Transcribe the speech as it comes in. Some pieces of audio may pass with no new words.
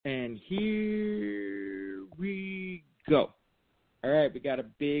here we go. All right, we got a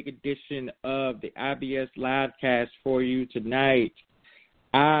big edition of the IBS Livecast for you tonight.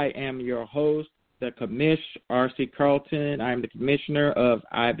 I am your host, the commish, R.C. Carlton. I am the commissioner of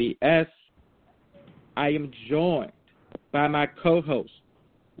IBS. I am joined by my co-host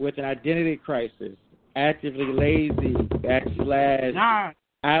with an identity crisis, actively lazy, /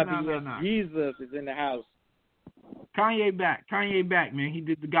 IBS Jesus is in the house. Kanye back, man. He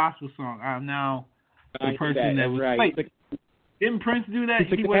did the gospel song. I'm now the person that was right. Wait, didn't Prince do that?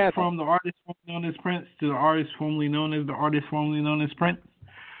 He went from the artist formerly known as Prince to the artist formerly known as the artist formerly known as Prince.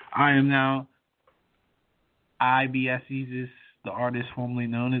 I am now IBS Jesus, the artist formerly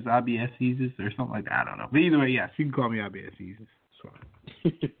known as IBS Jesus, or something like that. I don't know. But either way, yes, you can call me IBS Jesus.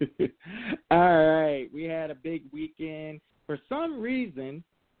 All right. We had a big weekend. For some reason,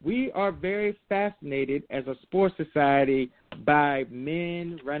 we are very fascinated as a sports society by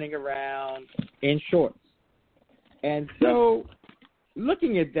men running around in shorts. And so,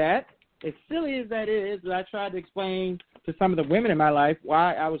 looking at that, as silly as that is, I tried to explain to some of the women in my life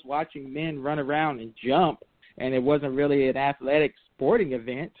why I was watching men run around and jump, and it wasn't really an athletic sporting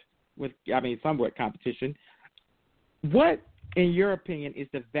event with, somewhat competition. What, in your opinion, is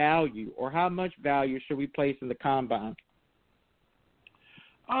the value, or how much value should we place in the combine?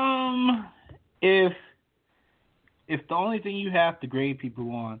 If the only thing you have to grade people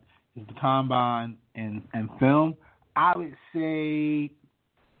on is the combine and film, I would say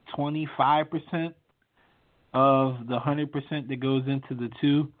 25% of the 100% that goes into the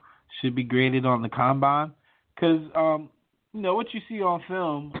two should be graded on the combine. Because, what you see on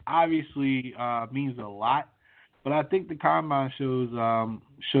film obviously means a lot. But I think the combine shows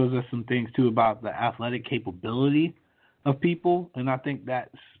us some things, too, about the athletic capability of people. And I think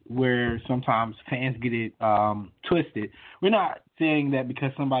that's where sometimes fans get it twisted. We're not saying that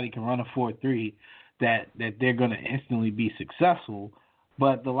because somebody can run a 4.3 that they're going to instantly be successful.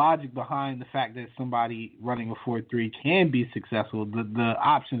 But the logic behind the fact that somebody running a 4.3 can be successful, the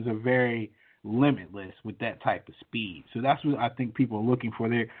options are very limitless with that type of speed. So that's what I think people are looking for.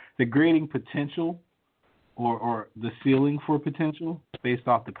 They're grading potential or the ceiling for potential based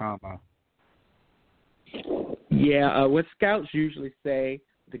off the combine. Yeah, what scouts usually say,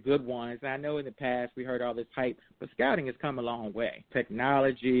 the good ones, I know in the past we heard all this hype, but scouting has come a long way.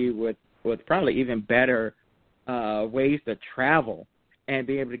 Technology with probably even better ways to travel and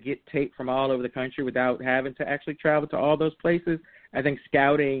be able to get tape from all over the country without having to actually travel to all those places. I think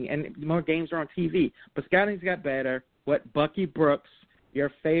scouting, and more games are on TV, but scouting's got better. What Bucky Brooks,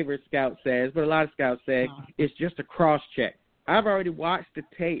 your favorite scout, says, but a lot of scouts say, it's just a cross-check. I've already watched the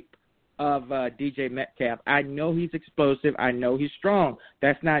tape of DJ Metcalf. I know he's explosive. I know he's strong.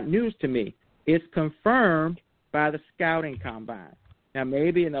 That's not news to me. It's confirmed by the scouting combine. Now,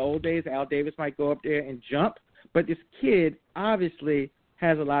 maybe in the old days, Al Davis might go up there and jump, but this kid obviously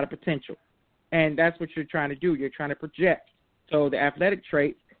has a lot of potential, and that's what you're trying to do. You're trying to project. So the athletic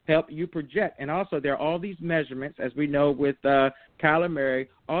traits help you project. And also there are all these measurements, as we know with Kyler Murray,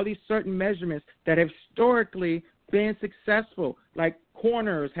 all these certain measurements that have historically been successful, like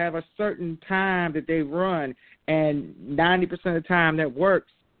corners have a certain time that they run, and 90% of the time that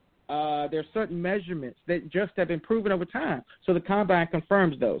works. There are certain measurements that just have been proven over time. So the combine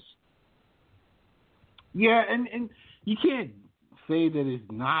confirms those. Yeah, and you can't say that it's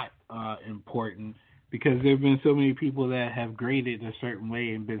not important, because there have been so many people that have graded a certain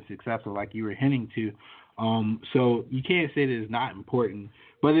way and been successful, like you were hinting to. So you can't say that it's not important.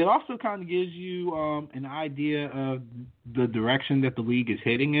 But it also kind of gives you an idea of the direction that the league is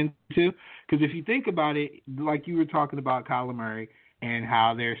heading into. Because if you think about it, like you were talking about Kyler Murray and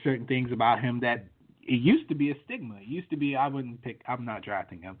how there are certain things about him that it used to be a stigma. It used to be, I'm not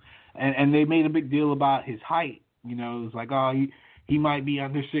drafting him. And they made a big deal about his height. It was like, he might be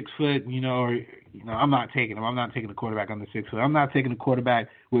under 6 foot, or I'm not taking him. I'm not taking a quarterback under 6 foot. I'm not taking a quarterback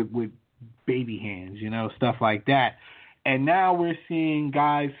with baby hands, stuff like that. And now we're seeing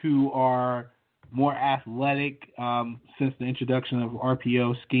guys who are more athletic since the introduction of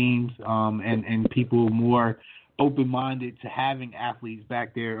RPO schemes and people more open-minded to having athletes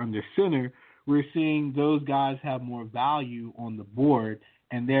back there under center. We're seeing those guys have more value on the board,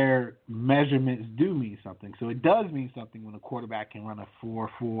 and their measurements do mean something. So it does mean something when a quarterback can run a 4.4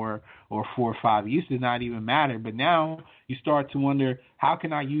 or 4.5. It used to not even matter, but now you start to wonder, how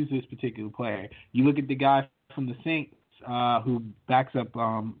can I use this particular player? You look at the guy from the Saints who backs up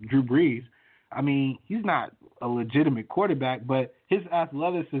Drew Brees. I mean, he's not a legitimate quarterback, but his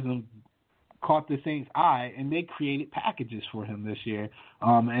athleticism caught the Saints' eye, and they created packages for him this year.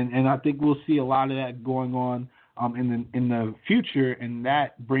 And I think we'll see a lot of that going on in the future, and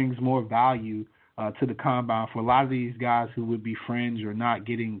that brings more value to the combine for a lot of these guys who would be fringe or not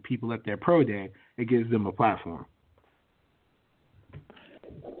getting people at their pro day. It gives them a platform.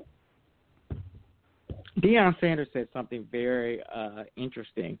 Deion Sanders said something very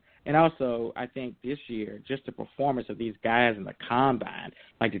interesting. And also, I think this year, just the performance of these guys in the combine,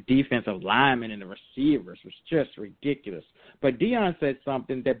 like the defensive linemen and the receivers, was just ridiculous. But Deion said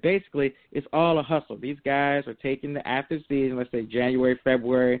something that basically it's all a hustle. These guys are taking the after season, let's say January,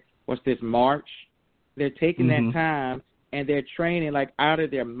 February, what's this, March? They're taking that time, and they're training like out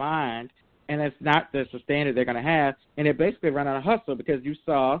of their mind, and that's not the standard they're going to have. And they're basically running a hustle because you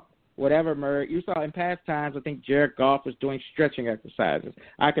saw – whatever Murray, you saw in past times, I think Jared Goff was doing stretching exercises.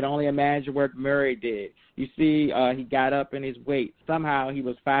 I could only imagine what Murray did. You see, he got up in his weight. Somehow he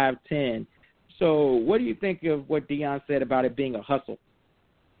was 5'10". So what do you think of what Deion said about it being a hustle?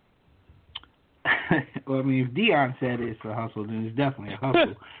 Well, I mean, if Deion said it's a hustle, then it's definitely a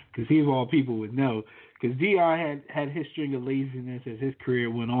hustle because he of all people would know. Because Deion had his string of laziness as his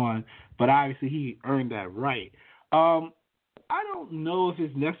career went on, but obviously he earned that right. I don't know if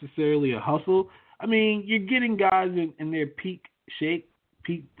it's necessarily a hustle. I mean, you're getting guys in their peak shape,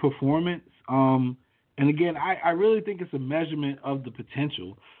 peak performance. And again, I really think it's a measurement of the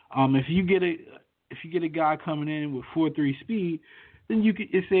potential. If you get a guy coming in with 4.3 speed, then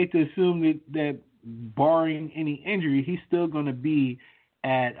it's safe to assume that barring any injury, he's still going to be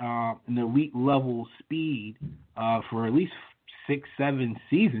at an elite level speed for at least 6-7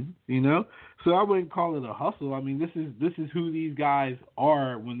 seasons, you know. So I wouldn't call it a hustle. I mean, this is who these guys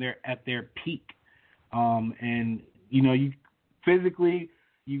are when they're at their peak. And you know, you physically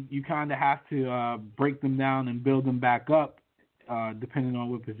you kind of have to break them down and build them back up, depending on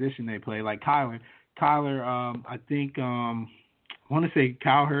what position they play. Like Kyler, I think I want to say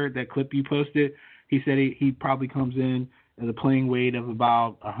Kyle heard that clip you posted. He said he probably comes in at a playing weight of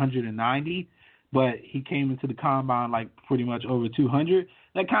about 190. But he came into the combine like pretty much over 200.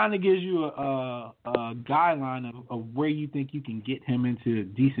 That kind of gives you a guideline of where you think you can get him into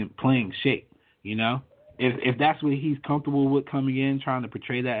decent playing shape, you know? If that's what he's comfortable with coming in, trying to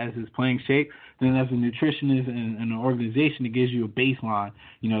portray that as his playing shape, then as a nutritionist and an organization, it gives you a baseline.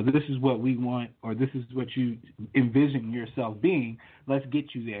 You know, this is what we want, or this is what you envision yourself being. Let's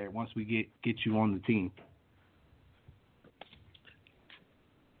get you there once we get you on the team.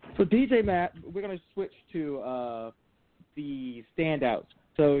 So DJ Matt, we're going to switch to the standouts.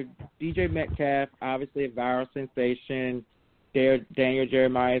 So DJ Metcalf, obviously a viral sensation. Daniel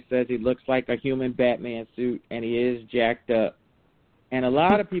Jeremiah says he looks like a human Batman suit, and he is jacked up. And a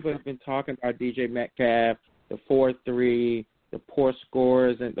lot of people have been talking about DJ Metcalf, the 4.3, the poor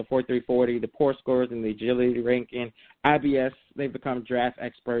scores, and the 4.340, the poor scores in the agility ranking. IBS, they've become draft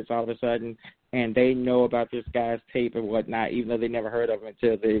experts all of a sudden, and they know about this guy's tape and whatnot, even though they never heard of him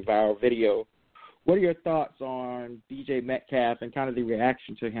until the viral video. What are your thoughts on DJ Metcalf and kind of the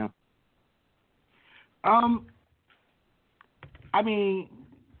reaction to him? I mean,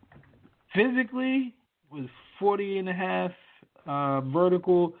 physically, with 40.5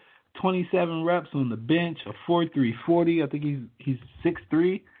 vertical, 27 reps on the bench, a 4.340. I think he's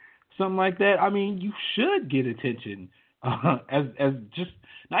 6'3", something like that. I mean, you should get attention as just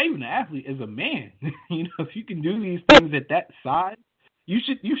not even an athlete, as a man. You know, if you can do these things at that size, you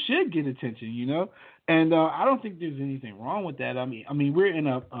should get attention. You know, and I don't think there's anything wrong with that. I mean, we're in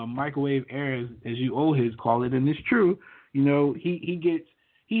a microwave era, as you old heads call it, and it's true. You know,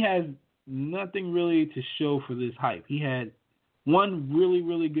 he has nothing really to show for this hype. He had one really,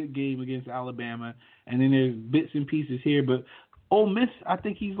 really good game against Alabama, and then there's bits and pieces here. But Ole Miss, I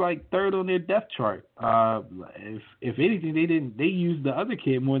think he's like third on their depth chart. If anything, they used the other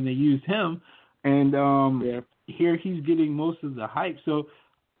kid more than they used him, and here he's getting most of the hype. So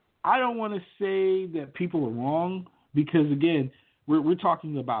I don't want to say that people are wrong because again, we're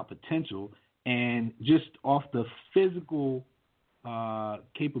talking about potential. And just off the physical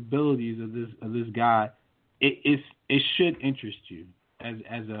capabilities of this guy, it should interest you as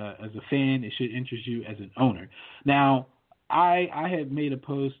a fan. It should interest you as an owner. Now, I had made a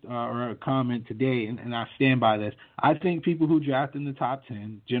post or a comment today, and I stand by this. I think people who draft in the top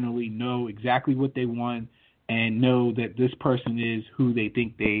 10 generally know exactly what they want and know that this person is who they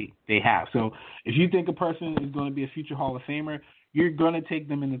think they have. So if you think a person is going to be a future Hall of Famer, you're going to take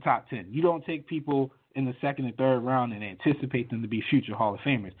them in the top 10. You don't take people in the second and third round and anticipate them to be future Hall of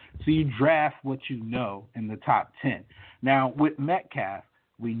Famers. So you draft what you know in the top 10. Now, with Metcalf,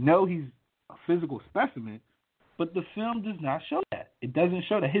 we know he's a physical specimen, but the film does not show that. It doesn't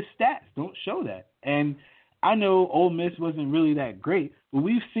show that. His stats don't show that. And I know Ole Miss wasn't really that great, but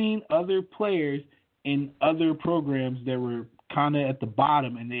we've seen other players in other programs that were kind of at the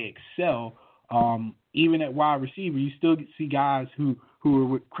bottom and they excel. Even at wide receiver, you still see guys who are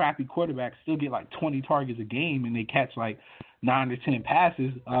with crappy quarterbacks still get like 20 targets a game and they catch like 9 to 10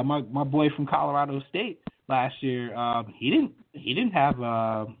 passes. My boy from Colorado State last year, he didn't have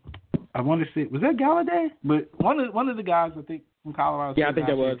I want to say, was that Galladay? But one of the guys I think from Colorado State. Yeah, I think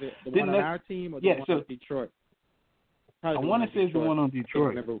that was it. The one on our team or the one on Detroit? I want to say it's the one on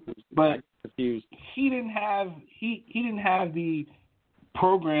Detroit. But confused. He didn't have the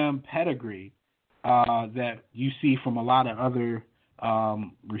program pedigree that you see from a lot of other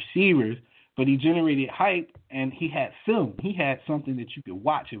receivers, but he generated hype and he had film. He had something that you could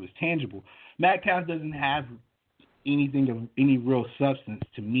watch. It was tangible. Metcalf doesn't have anything of any real substance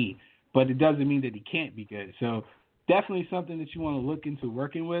to me, but it doesn't mean that he can't be good. So definitely something that you want to look into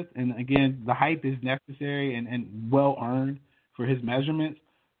working with. And again, the hype is necessary and well earned for his measurements,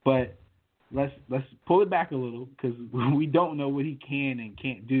 but let's pull it back a little because we don't know what he can and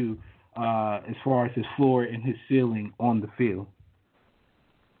can't do as far as his floor and his ceiling on the field.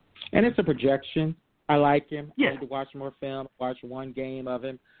 And it's a projection. I like him. Yeah. I need to watch more film, watch one game of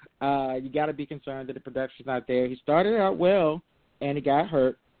him. You got to be concerned that the production's not there. He started out well, and he got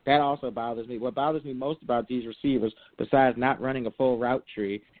hurt. That also bothers me. What bothers me most about these receivers, besides not running a full route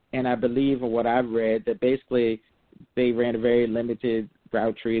tree, and I believe in what I've read, that basically they ran a very limited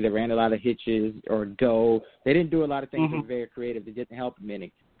route tree. They ran a lot of hitches or go. They didn't do a lot of things that were very creative. They didn't help him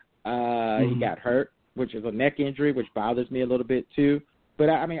any. He got hurt, which is a neck injury, which bothers me a little bit too. But,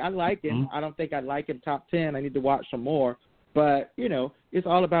 I mean, I like him. I don't think I'd like him top 10. I need to watch some more. But, you know, it's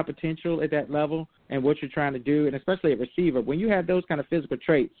all about potential at that level and what you're trying to do, and especially at receiver. When you have those kind of physical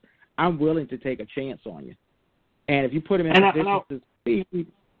traits, I'm willing to take a chance on you. And if you put him in position to succeed,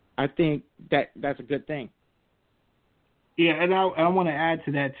 I think that's a good thing. Yeah, and I want to add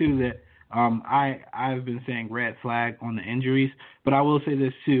to that, too, that I've been saying red flag on the injuries, but I will say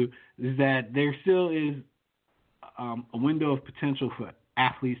this, too, is that there still is a window of potential for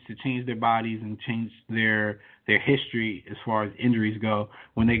athletes to change their bodies and change their history as far as injuries go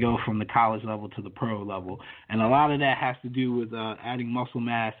when they go from the college level to the pro level. And a lot of that has to do with adding muscle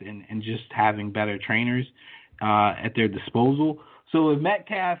mass and just having better trainers at their disposal. So if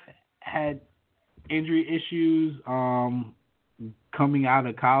Metcalf had injury issues coming out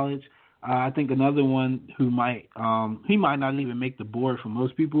of college, I think another one who he might not even make the board for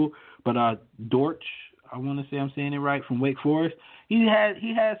most people, but Dortch, I want to say I'm saying it right, from Wake Forest. He had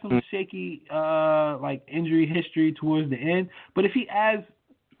some shaky like injury history towards the end. But if he adds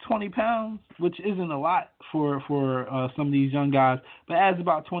 20 pounds, which isn't a lot for some of these young guys, but adds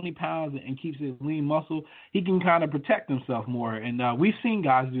about 20 pounds and keeps his lean muscle, he can kind of protect himself more. And we've seen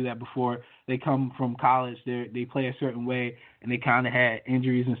guys do that before. They come from college, they play a certain way, and they kind of had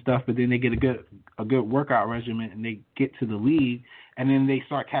injuries and stuff, but then they get a good workout regimen, and they get to the league, and then they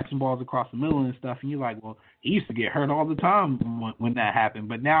start catching balls across the middle and stuff, and you're like, well, he used to get hurt all the time when that happened,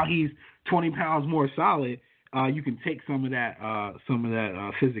 but now he's 20 pounds more solid. You can take some of that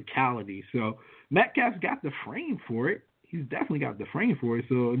physicality. So Metcalf's got the frame for it. He's definitely got the frame for it.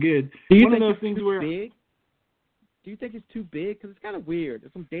 So again, one of those things where. Big? Do you think it's too big? Because it's kind of weird.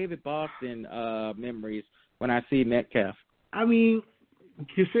 There's some David Boston memories when I see Metcalf. I mean,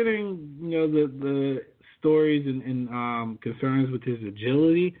 considering the stories and concerns with his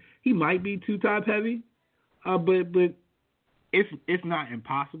agility, he might be too top heavy. But it's not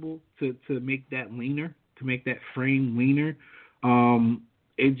impossible to make that leaner. To make that frame leaner,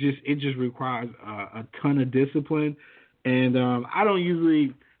 it just requires a ton of discipline, and I don't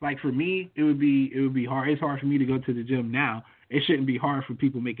usually like. For me, it would be hard. It's hard for me to go to the gym now. It shouldn't be hard for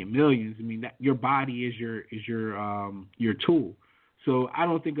people making millions. I mean, that your body is your tool. So I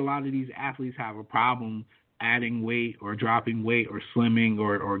don't think a lot of these athletes have a problem adding weight or dropping weight or slimming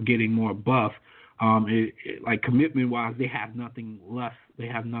or getting more buff. Like commitment wise, they have nothing left. They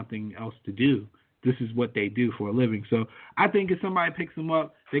have nothing else to do. This is what they do for a living. So I think if somebody picks them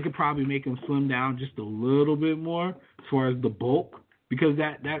up, they could probably make them slim down just a little bit more as far as the bulk, because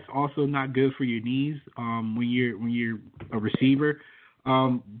that's also not good for your knees when you're a receiver.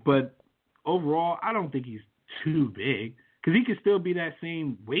 But overall, I don't think he's too big because he could still be that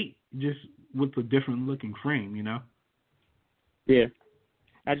same weight, just with a different looking frame, Yeah.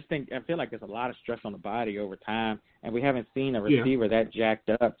 I feel like there's a lot of stress on the body over time, and we haven't seen a receiver that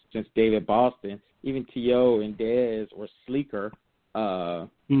jacked up since David Boston. Even T.O. and Dez were sleeker. They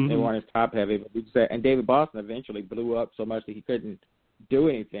weren't as top heavy, but and David Boston eventually blew up so much that he couldn't do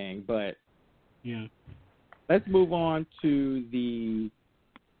anything. But let's move on to the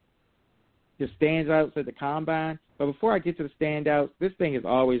standouts at the combine. But before I get to the standouts, this thing has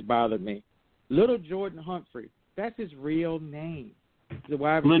always bothered me. Little Jordan Humphrey. That's his real name. The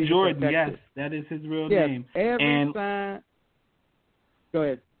wide Little receiver Jordan, from yes, Texas. that is his real Yes, name. every sign. Go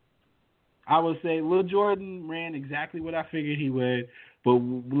ahead. I would say Lil Jordan ran exactly what I figured he would, but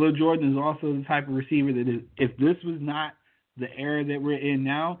Lil Jordan is also the type of receiver that if this was not the era that we're in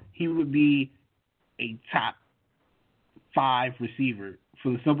now, he would be a top 5 receiver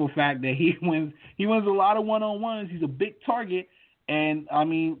for the simple fact that he wins a lot of one-on-ones. He's a big target, and I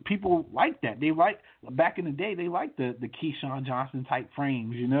mean people like that. They like back in the day they liked the Keyshawn Johnson type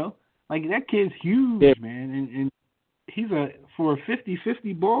frames, you know? Like that kid's huge, yeah. man, and he's for a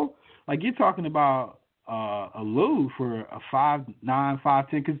 50-50 ball. Like you're talking about a low for a 5'9",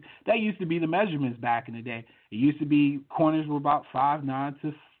 5'10", because that used to be the measurements back in the day. It used to be corners were about 5'9"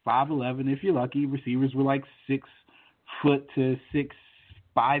 to 5'11" if you're lucky. Receivers were like 6 foot to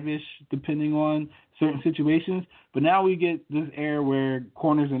 6'5" depending on certain situations. But now we get this era where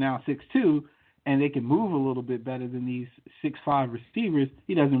corners are now 6'2", and they can move a little bit better than these 6'5" receivers.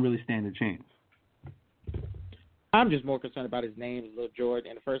 He doesn't really stand a chance. I'm just more concerned about his name, Lil Jordan.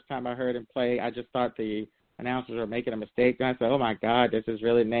 And the first time I heard him play, I just thought the announcers were making a mistake. And I said, oh, my God, this is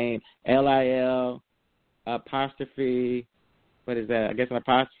really name. Lil apostrophe, what is that? I guess an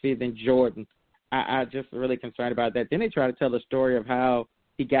apostrophe, then Jordan. I just really concerned about that. Then they try to tell the story of how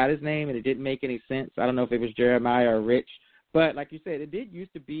he got his name, and it didn't make any sense. I don't know if it was Jeremiah or Rich. But like you said, it did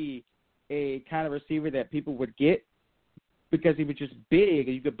used to be a kind of receiver that people would get because he was just big,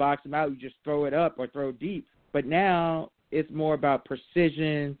 and you could box him out. You just throw it up or throw deep. But now it's more about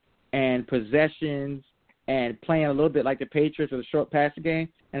precision and possessions and playing a little bit like the Patriots with a short passing game.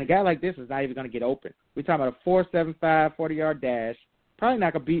 And a guy like this is not even going to get open. We're talking about a 4.75, 40-yard dash, probably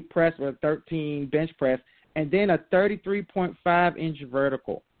not going to beat press with a 13 bench press, and then a 33.5-inch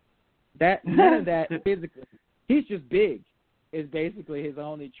vertical. None of that physically. He's just big is basically his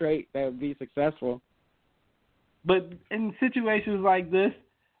only trait that would be successful. But in situations like this,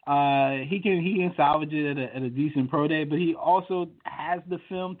 he can salvage it at a decent pro day, but he also has the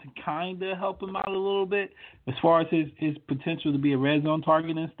film to kind of help him out a little bit as far as his potential to be a red zone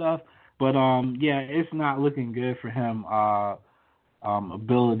target and stuff. But yeah, it's not looking good for him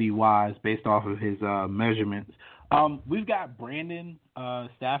ability wise based off of his measurements. We've got Brandon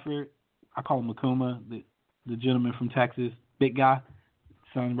Stafford. I call him Akuma, the gentleman from Texas, big guy,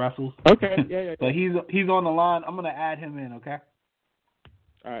 son Russell. Okay, yeah. But he's on the line. I'm gonna add him in. Okay.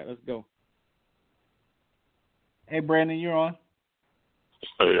 All right, let's go. Hey, Brandon, you're on.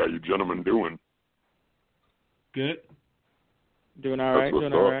 Hey, how you gentlemen doing? Good. Doing all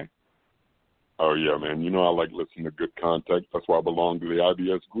right. Oh, yeah, man. You know I like listening to good content. That's why I belong to the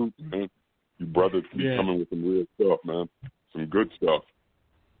IBS group, man. You brothers keep coming with some real stuff, man. Some good stuff.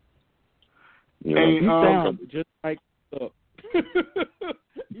 You know, you sound just like look.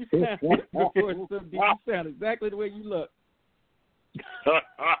 You sound exactly the way you look.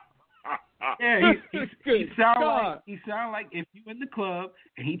 Yeah, he sound like if you in the club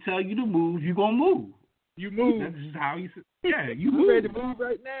and he tell you to move, you gonna move. You move. That's just how you move. I'm ready to move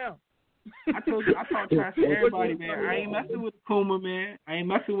right now. I told you, I talk trash to everybody, man. I ain't messing with Kuma, man. I ain't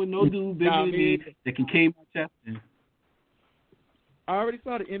messing with no dude bigger than me that can cave my chest in. I already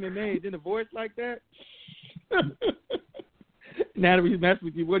saw the MMA. Then a voice like that. Now that we mess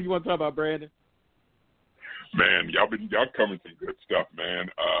with you, what do you want to talk about, Brandon? Man, y'all covering some good stuff, man.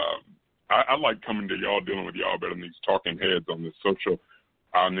 I like coming to y'all, dealing with y'all better than these talking heads on the social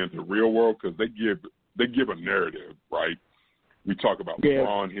out in the real world, because they give a narrative, right? We talk about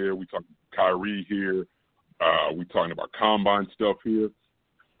LeBron here, we talk about Kyrie here, we talking about combine stuff here.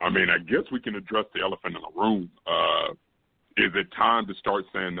 I mean, I guess we can address the elephant in the room. Is it time to start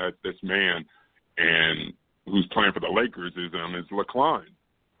saying that this man and who's playing for the Lakers is LeCline?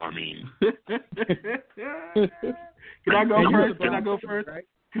 I mean, Can I go first?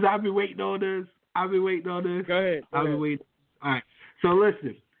 Because I've been waiting on this. Go ahead. I've been waiting. All right. So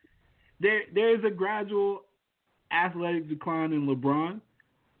listen, there's a gradual athletic decline in LeBron,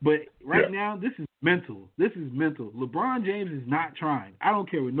 but now this is mental. LeBron James is not trying. I don't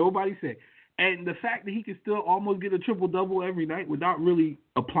care what nobody say. And the fact that he can still almost get a triple-double every night without really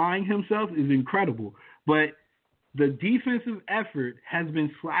applying himself is incredible. But the defensive effort has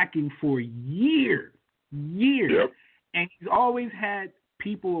been slacking for years. Yep. And he's always had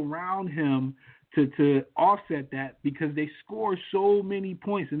people around him to offset that because they score so many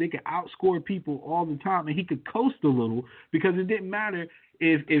points and they can outscore people all the time. And he could coast a little because it didn't matter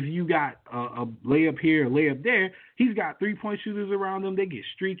if you got a layup here, a layup there. He's got three-point shooters around them. They get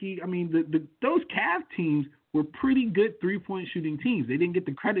streaky. I mean, those Cavs teams were pretty good three-point shooting teams. They didn't get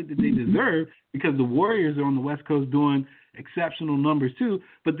the credit that they deserve because the Warriors are on the West Coast doing exceptional numbers too.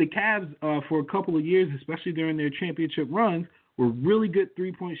 But the Cavs, for a couple of years, especially during their championship runs, were really good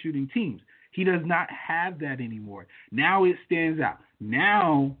three-point shooting teams. He does not have that anymore. Now it stands out.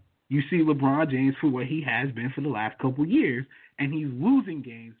 Now you see LeBron James for what he has been for the last couple of years, and he's losing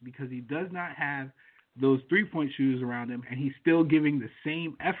games because he does not have those three-point shooters around him, and he's still giving the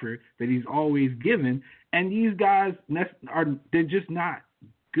same effort that he's always given. And these guys they're just not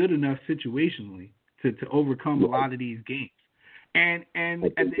good enough situationally to overcome a lot of these games. And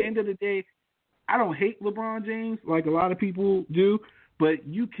at the end of the day, I don't hate LeBron James like a lot of people do, but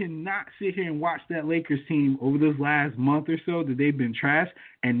you cannot sit here and watch that Lakers team over this last month or so that they've been trash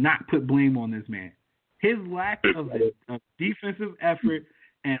and not put blame on this man. His lack of defensive effort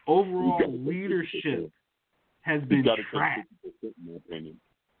and overall leadership has been trash. In my opinion.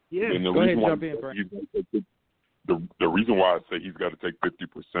 Yeah, and go ahead and jump in, Brian. The reason why I say he's got to take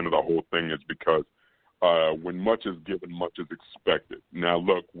 50% of the whole thing is because when much is given, much is expected. Now,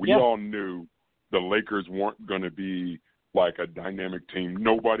 look, we all knew the Lakers weren't going to be like a dynamic team.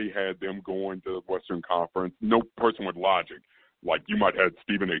 Nobody had them going to the Western Conference. No person with logic. Like, you might have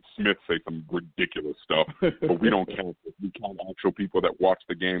Stephen A. Smith say some ridiculous stuff, but we don't count it. We count actual people that watch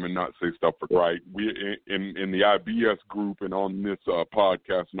the game and not say stuff for right. We in the IBS group and on this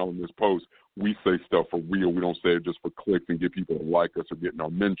podcast and on this post, we say stuff for real. We don't say it just for clicks and get people to like us or getting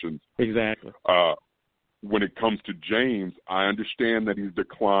our mentions. Exactly. When it comes to James, I understand that he's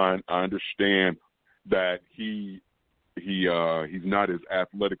declined. I understand that he's not as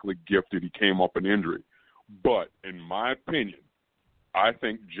athletically gifted. He came off an injury. But in my opinion, I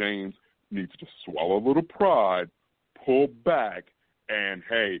think James needs to swallow a little pride, pull back, and,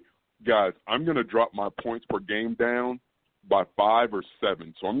 hey, guys, I'm going to drop my points per game down by 5 or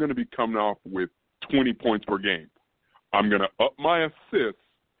 7. So I'm going to be coming off with 20 points per game. I'm going to up my assists,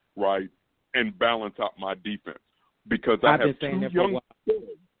 right, and balance out my defense because I have two young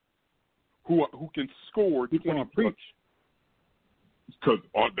players who can score 20 points. Because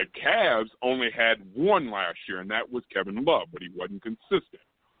the Cavs only had one last year, and that was Kevin Love, but he wasn't consistent,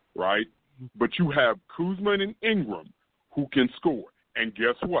 right? But you have Kuzma and Ingram who can score. And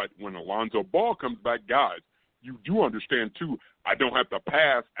guess what? When Alonzo Ball comes back, guys, you do understand, too, I don't have to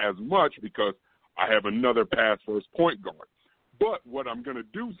pass as much because I have another pass-first point guard. But what I'm going to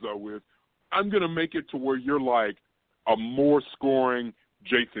do, though, is I'm going to make it to where you're like a more scoring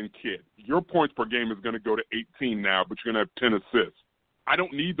Jason Kidd. Your points per game is going to go to 18 now, but you're going to have 10 assists. I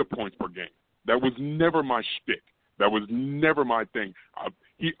don't need the points per game. That was never my shtick. That was never my thing.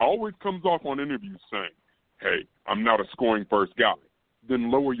 He always comes off on interviews saying, hey, I'm not a scoring first guy.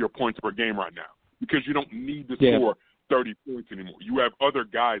 Then lower your points per game right now because you don't need to score 30 points anymore. You have other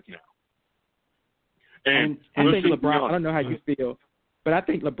guys now. And I think LeBron, I don't know how you feel, but I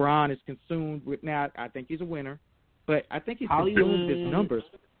think LeBron is consumed with now. I think he's a winner, but I think he's consumed with his numbers.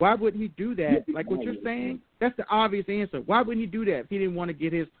 Why wouldn't he do that? Like what you're saying, that's the obvious answer. Why wouldn't he do that if he didn't want to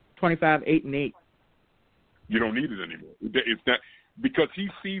get his 25, 8, and 8? You don't need it anymore. It's not because he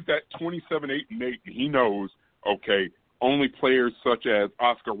sees that 27, 8, and 8, and he knows, okay, only players such as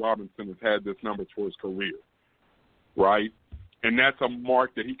Oscar Robertson has had this number for his career, right? And that's a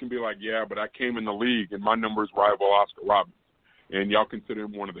mark that he can be like, yeah, but I came in the league and my numbers rival Oscar Robertson, and y'all consider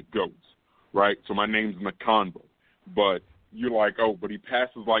him one of the GOATs, right? So my name's in the convo. But you're like, oh, but he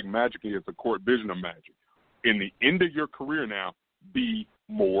passes like magic. He has the court vision of magic. In the end of your career now, be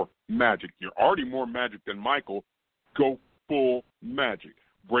more magic. You're already more magic than Michael. Go full magic.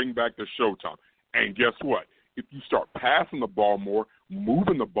 Bring back the Showtime. And guess what? If you start passing the ball more,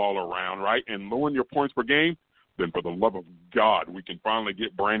 moving the ball around, right, and lowering your points per game, then for the love of God, we can finally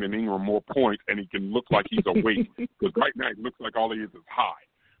get Brandon Ingram more points, and he can look like he's awake. Because right now he looks like all he is high,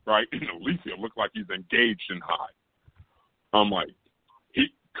 right? And at least he'll look like he's engaged and high. I'm like,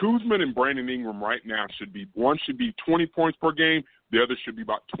 Kuzma and Brandon Ingram right now should be 20 points per game. The other should be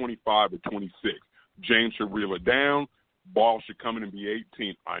about 25 or 26. James should reel it down. Ball should come in and be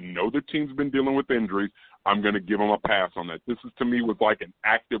 18. I know the team's been dealing with injuries. I'm going to give them a pass on that. This is, to me, was like an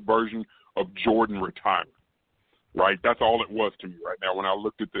active version of Jordan retiring, right? That's all it was to me right now when I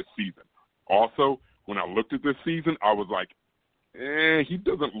looked at this season. Also, when I looked at this season, I was like, he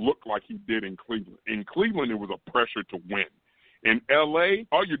doesn't look like he did in Cleveland. In Cleveland, it was a pressure to win. In L.A.,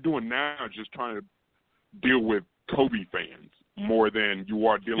 all you're doing now is just trying to deal with Kobe fans more than you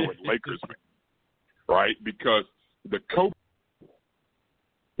are dealing with Lakers fans, right? Because the Kobe.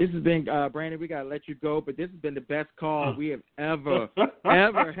 This has been, Brandon, we got to let you go, but this has been the best call we have ever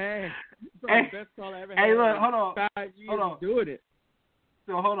had. It's the best call I ever had. Hey, look, hold on. 5 years doing it.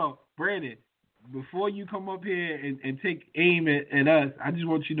 So, hold on. Brandon, before you come up here and take aim at us, I just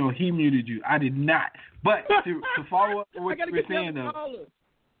want you to know he muted you. I did not. But to follow up to what you were saying, though.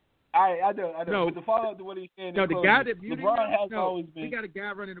 I know. No, but to follow up to what he's saying, no, the guy that muted LeBron has always been. We got a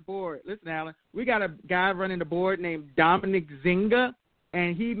guy running the board. Listen, Alan, we got a guy running the board named Dominic Zinga,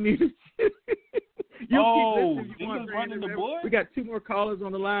 and he muted you. Zinga's running the board? We got 2 more callers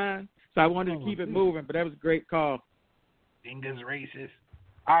on the line, so I wanted to keep it moving, but that was a great call. Zinga's racist.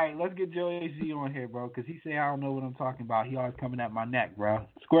 All right, let's get Joe AC on here, bro, because he say I don't know what I'm talking about. He always coming at my neck, bro.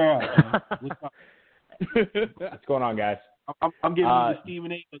 Square up, man. What's up? What's going on, guys? I'm giving you the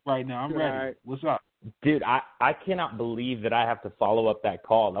Stephen A. look right now. I'm ready. Right. What's up? Dude, I cannot believe that I have to follow up that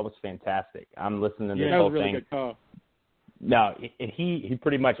call. That was fantastic. I'm listening to this whole thing. That was a really good call. No, he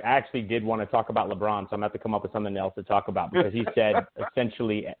pretty much actually did want to talk about LeBron, so I'm going to have to come up with something else to talk about because he said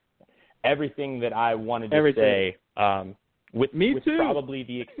essentially everything that I wanted to say. With too. Probably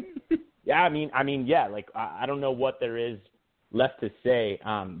the yeah, like I don't know what there is left to say.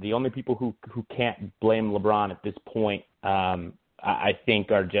 The only people who can't blame LeBron at this point, I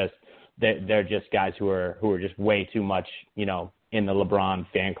think, are just they're just guys who are just way too much, in the LeBron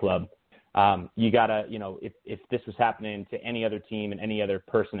fan club. You gotta, if this was happening to any other team and any other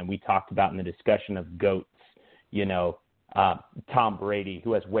person that we talked about in the discussion of GOATs, Tom Brady,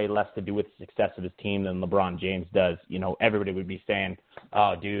 who has way less to do with the success of his team than LeBron James does, everybody would be saying,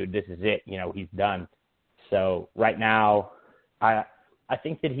 oh, dude, this is it. He's done. So right now, I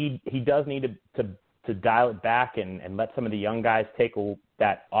think that he does need to dial it back and let some of the young guys take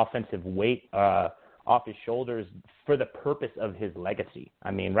that offensive weight off his shoulders for the purpose of his legacy.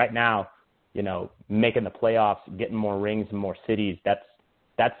 I mean, right now, making the playoffs, getting more rings in more cities,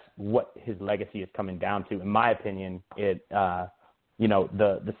 that's what his legacy is coming down to. In my opinion, the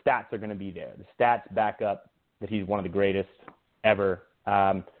stats are going to be there. The stats back up that he's one of the greatest ever.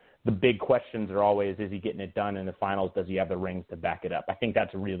 The big questions are always, is he getting it done in the finals? Does he have the rings to back it up? I think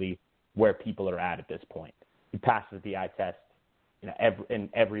that's really where people are at this point. He passes the eye test, in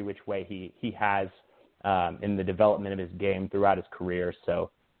every which way he has in the development of his game throughout his career. So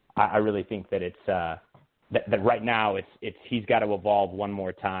I really think that it's that right now it's he's got to evolve one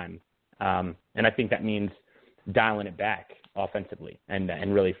more time, and I think that means dialing it back offensively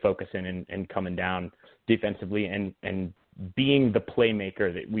and really focusing and coming down defensively and being the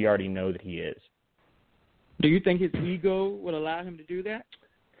playmaker that we already know that he is. Do you think his ego will allow him to do that?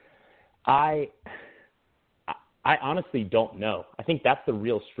 I honestly don't know. I think that's the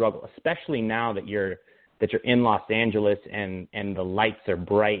real struggle, especially now that you're in Los Angeles and the lights are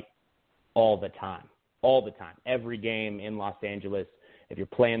bright all the time. Every game in Los Angeles, if you're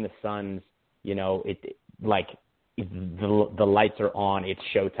playing the Suns, the lights are on. It's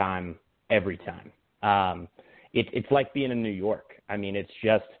showtime every time. It's like being in New York. I mean, it's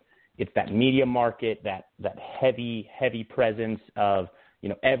that media market, that heavy presence of,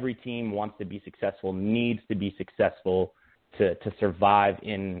 every team wants to be successful, needs to be successful to survive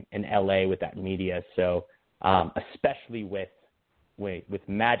in LA with that media. So especially with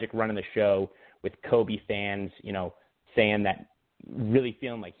Magic running the show, with Kobe fans, saying that, really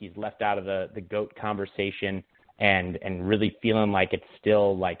feeling like he's left out of the GOAT conversation and really feeling like it's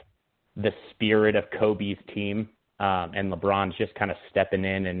still like the spirit of Kobe's team, and LeBron's just kind of stepping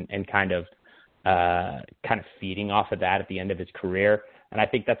in and kind of feeding off of that at the end of his career. And I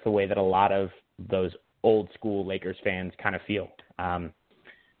think that's the way that a lot of those old school Lakers fans kind of feel.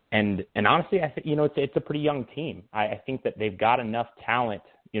 And honestly, I think, it's a pretty young team. I think that they've got enough talent.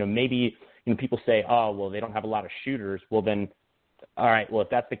 Maybe, people say, oh, well, they don't have a lot of shooters. Well, then, all right, well, if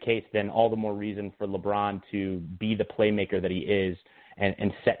that's the case, then all the more reason for LeBron to be the playmaker that he is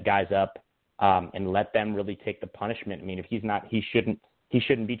and set guys up and let them really take the punishment. I mean, if he's not, he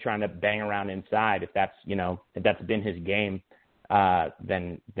shouldn't be trying to bang around inside. If that's been his game,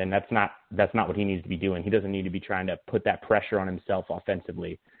 then that's not what he needs to be doing. He doesn't need to be trying to put that pressure on himself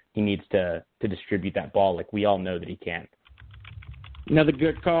offensively. He needs to distribute that ball like we all know that he can. Another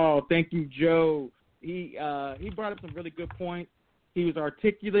good call. Thank you, Joe. He brought up some really good points. He was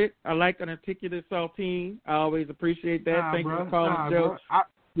articulate. I like an articulate Saltine. I always appreciate that. Thank you for calling, Joe.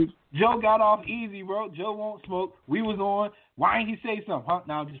 Joe got off easy, bro. Joe won't smoke. We was on. Why ain't he say something? Huh?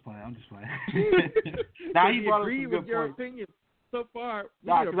 No, I'm just playing. Now he brought up some good with your points. opinion so far.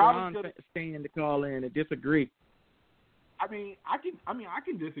 We need a Bron fan to call in and disagree. I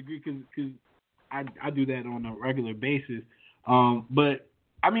can disagree because I do that on a regular basis. But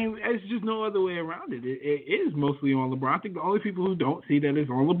it's just no other way around it. It is mostly on LeBron. I think the only people who don't see that it's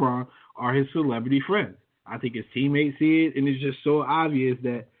on LeBron are his celebrity friends. I think his teammates see it, and it's just so obvious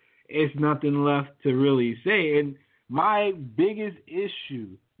that it's nothing left to really say. And My biggest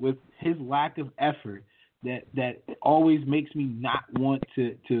issue with his lack of effort that always makes me not want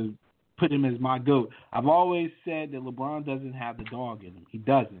to put him as my GOAT. I've always said that LeBron doesn't have the dog in him. He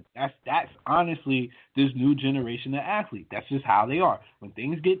doesn't. That's honestly this new generation of athlete. That's just how they are. When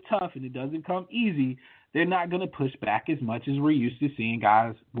things get tough and it doesn't come easy, they're not going to push back as much as we're used to seeing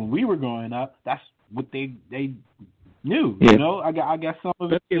guys when we were growing up. That's what they knew. Yeah. You know, I guess some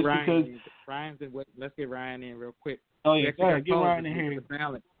of it is because let's get Ryan in real quick. Oh yeah, go ahead, get Ryan in here.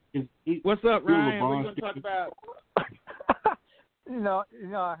 What's up, Ryan? What are you going to talk about? You know,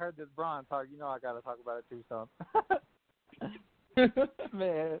 I heard this Bron talk. You know, I got to talk about it too. So,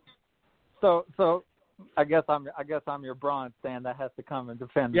 man. So, I guess I'm your Bron fan that has to come and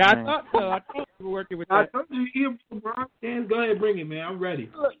defend. Yeah, man. I thought so. I thought you were working with that. I told you, you're LeBron fans. Go ahead, bring it, man. I'm ready.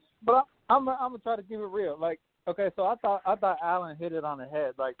 Look, but I'm gonna try to keep it real. Like, okay, so I thought Allen hit it on the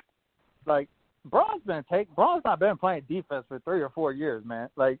head. Like Bron's not been playing defense for 3 or 4 years, man.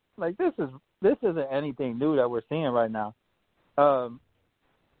 Like this isn't anything new that we're seeing right now.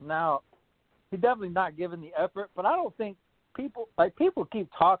 Now he's definitely not giving the effort, but I don't think people keep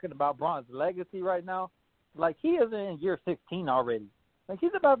talking about Bron's legacy right now. Like he isn't in year 16 already. Like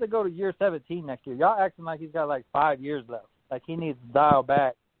he's about to go to year 17 next year. Y'all acting like he's got like 5 years left. Like he needs to dial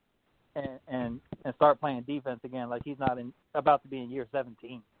back and start playing defense again. Like he's not about to be in year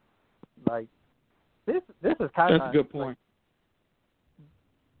 17. Like this is kind of that's a good point.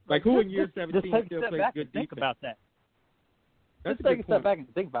 Like who in year 17 still plays good defense? Think about that. That's Just take a step back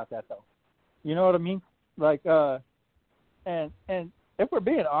and think about that, though. You know what I mean? Like, and if we're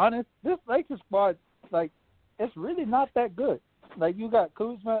being honest, this Lakers squad, like, it's really not that good. Like, you got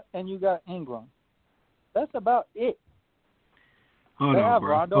Kuzma and you got Ingram. That's about it. Hold on,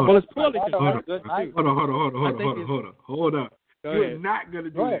 bro. Well, it's poorly Hold up. You're not gonna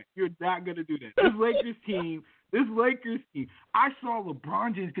do that. You're not gonna do that. This Lakers team. I saw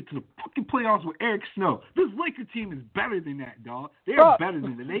LeBron James get to the fucking playoffs with Eric Snow. This Lakers team is better than that, dog. They're better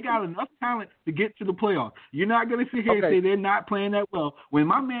than that. They got enough talent to get to the playoffs. You're not gonna sit here and say they're not playing that well. When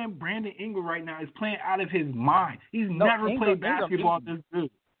my man Brandon Ingram right now is playing out of his mind. He's never played basketball this good.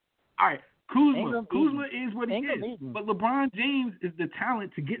 All right. Kuzma is what he is, but LeBron James is the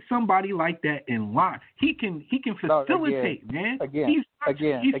talent to get somebody like that in line. He can facilitate, man. He's such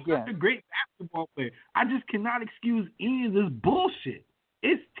a great basketball player. I just cannot excuse any of this bullshit.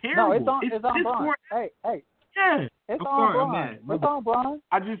 It's terrible. No, it's on Bron. Hey. Yeah. It's on Bron. It's on Bron.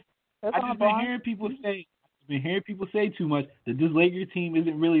 I just been hearing people say too much that this Lakers team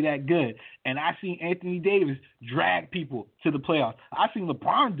isn't really that good. And I seen Anthony Davis drag people to the playoffs. I seen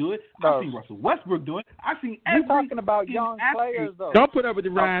LeBron do it. I seen Russell Westbrook do it. I seen every. You talking about young players though? Don't put up with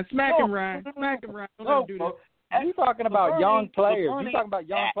the Ryan. Smack him, Ryan. Smack him, Ryan. Don't do that. You talking about young players? You talking about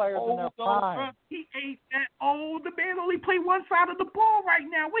young players in their prime? He ain't that old. The man only play one side of the ball right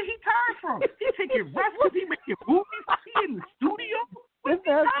now. Where he tired from? He taking rests because he making movies. He in the studio. This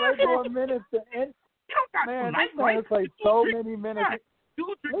man played more minutes than. Man, this man played so many minutes.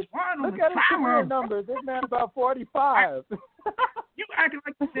 Look at his career numbers. This man about 45. You acting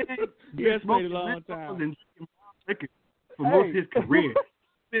like the man he has played a long time for most of his career.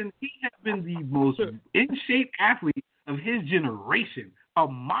 He has been the most in-shape athlete of his generation, a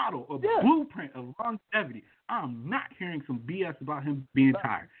model, a blueprint of longevity. I'm not hearing some BS about him being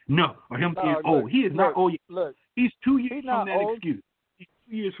tired. No, or him being old. He is not old yet. Look, he's 2 years from that excuse. He's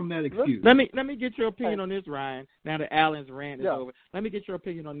 2 years from that excuse. Let me get your opinion on this, Ryan. Now that Allen's rant is over, let me get your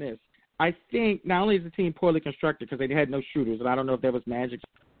opinion on this. I think not only is the team poorly constructed because they had no shooters, and I don't know if that was magic,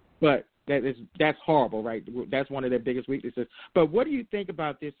 but that's horrible, right? That's one of their biggest weaknesses. But what do you think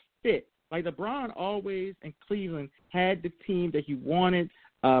about this fit? Like LeBron always in Cleveland had the team that he wanted.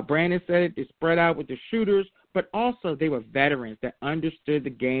 Brandon said it, they spread out with the shooters, but also they were veterans that understood the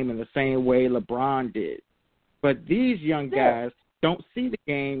game in the same way LeBron did. But these young guys don't see the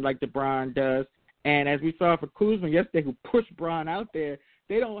game like LeBron does. And as we saw for Kuzma yesterday, who pushed Bron out there,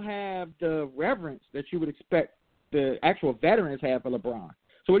 they don't have the reverence that you would expect the actual veterans have for LeBron.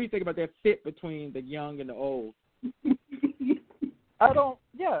 So what do you think about that fit between the young and the old? I don't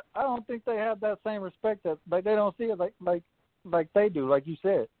think they have that same respect. Like they don't see it like they do. Like you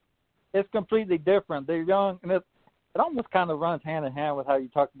said, it's completely different. They're young, and it almost kind of runs hand in hand with how you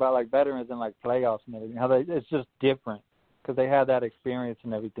talk about like veterans and like playoffs and everything. It's just different because they have that experience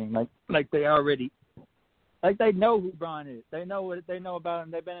and everything. Like they already, like they know who Bron is. They know what they know about him.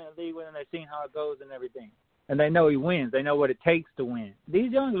 They've been in the league with him. They've seen how it goes and everything. And they know he wins. They know what it takes to win.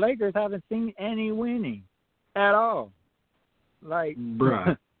 These young Lakers haven't seen any winning at all. Like,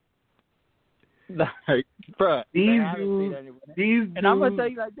 bruh. These dudes. And I'm going to tell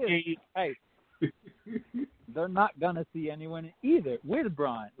you like this. Hey, they're not gonna see anyone either with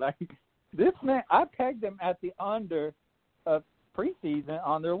Bron. Like this man, I pegged them at the under of preseason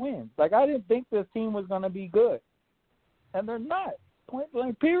on their wins. Like I didn't think this team was gonna be good, and they're not. Point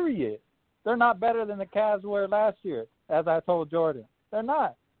blank. Period. They're not better than the Cavs were last year, as I told Jordan. They're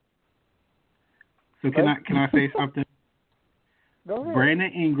not. So can I say something? Go ahead.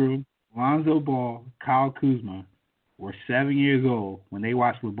 Brandon Ingram, Lonzo Ball, Kyle Kuzma were 7 years old when they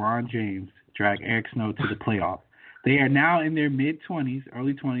watched LeBron James drag Eric Snow to the playoffs. They are now in their mid-20s,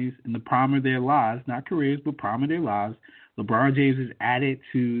 early 20s, in the prime of their lives, not careers, but prime of their lives. LeBron James is added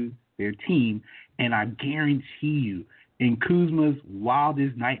to their team, and I guarantee you, in Kuzma's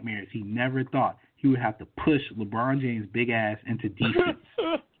wildest nightmares, he never thought he would have to push LeBron James' big ass into defense.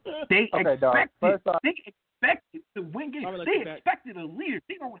 They expected to win games. They expected a leader.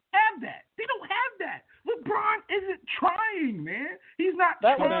 They don't have that. LeBron isn't trying, man. He's not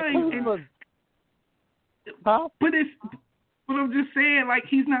trying. But I'm just saying, like,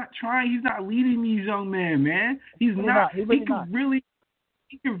 he's not trying. He's not leading these young men, man. He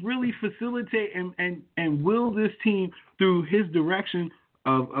can really facilitate and will this team through his direction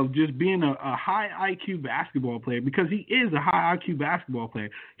of just being a high IQ basketball player, because he is a high IQ basketball player.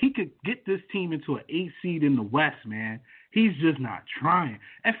 He could get this team into an 8 seed in the West, man. He's just not trying.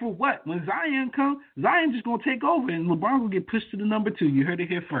 And for what? When Zion comes, Zion's just going to take over, and LeBron will get pushed to the number 2. You heard it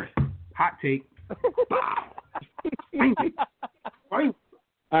here first. Hot take. All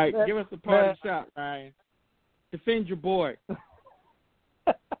right, give us a party shot, Ryan. Defend your boy.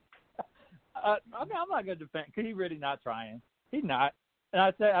 I'm not going to defend because he's really not trying. He's not. And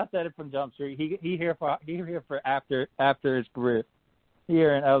I said it from Jump Street. He here for after his career. He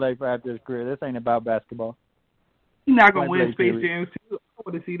here in LA for after his career. This ain't about basketball. He's not gonna win Space Jam 2. I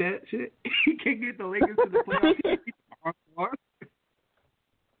want to see that shit. He can't get the Lakers to the playoffs.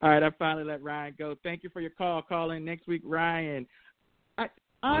 All right, I finally let Ryan go. Thank you for your call. Call in next week, Ryan.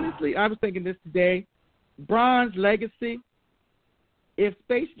 Honestly, I was thinking this today. Bron's legacy. If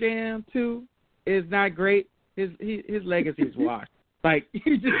Space Jam 2 is not great, his legacy is washed. Like,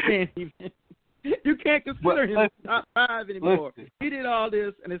 you just can't even – you can't consider him top 5 anymore. He did all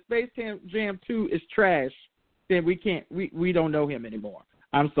this, and if Space Jam 2 is trash, then we can't – we don't know him anymore.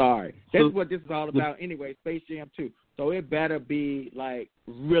 I'm sorry. That's what this is all about anyway, Space Jam 2. So it better be, like,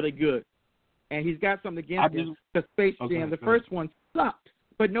 really good. And he's got something against him because Space Jam, the first one sucked,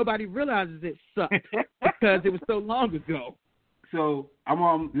 but nobody realizes it sucked because it was so long ago. So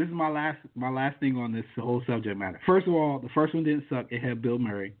this is my last thing on this whole subject matter. First of all, the first one didn't suck. It had Bill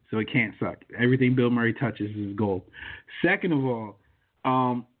Murray, so it can't suck. Everything Bill Murray touches is gold. Second of all,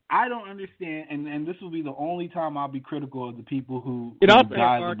 I don't understand, and this will be the only time I'll be critical of the people who also had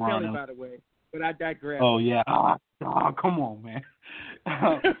R. Kelly, by the way, but I digress. Oh yeah, come on, man.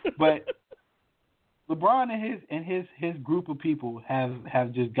 But LeBron and his group of people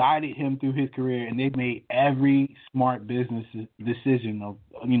have just guided him through his career, and they've made every smart business decision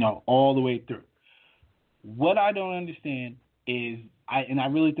all the way through. What I don't understand is I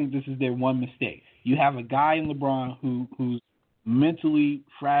really think this is their one mistake. You have a guy in LeBron who's mentally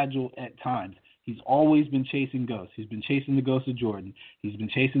fragile at times. He's always been chasing ghosts. He's been chasing the ghost of Jordan. He's been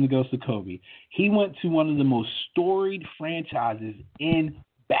chasing the ghost of Kobe. He went to one of the most storied franchises in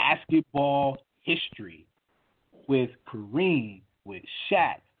basketball history with Kareem, with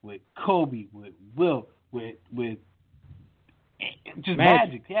Shaq, with Kobe, with Wilt, with just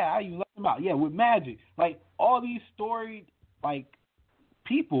Magic. Yeah, how you left him out. Yeah, with Magic. Like, all these storied, like,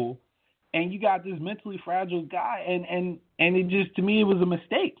 people, and you got this mentally fragile guy, and it just, to me, it was a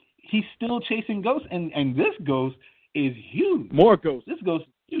mistake. He's still chasing ghosts, and this ghost is huge. More ghosts. This ghost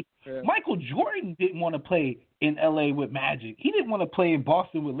is huge. Yeah. Michael Jordan didn't want to play in L.A. with Magic. He didn't want to play in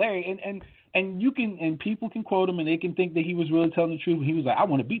Boston with Larry, and you can, and people can quote him, and they can think that he was really telling the truth. He was like, I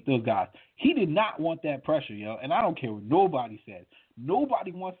want to beat those guys. He did not want that pressure, yo. And I don't care what nobody says.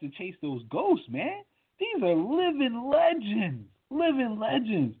 Nobody wants to chase those ghosts, man. These are living legends.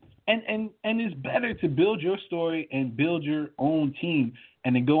 And it's better to build your story and build your own team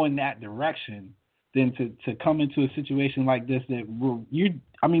and then go in that direction than to come into a situation like this that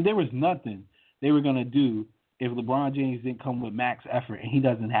there was nothing they were going to do if LeBron James didn't come with max effort, and he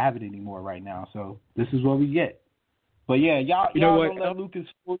doesn't have it anymore right now. So this is what we get. But yeah, y'all don't let Lucas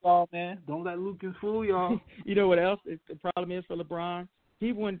fool y'all, man. Don't let Lucas fool y'all. You know what else the problem is for LeBron?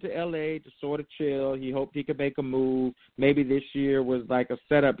 He went to L.A. to sort of chill. He hoped he could make a move. Maybe this year was like a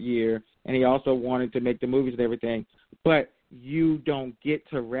setup year, and he also wanted to make the movies and everything. But you don't get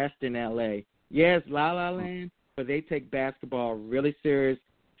to rest in L.A. Yes, La La Land, but they take basketball really serious.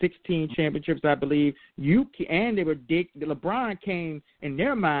 16 championships, I believe. LeBron came in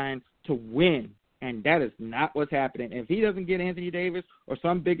their mind to win, and that is not what's happening. If he doesn't get Anthony Davis or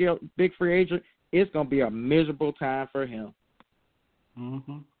some big free agent, it's going to be a miserable time for him.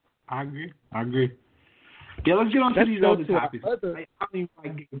 I agree. Yeah, let's get on to these other topics. I don't even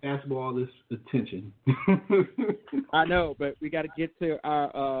like giving basketball all this attention. I know, but we got to get to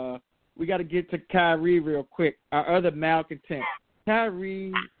Kyrie real quick. Our other malcontent,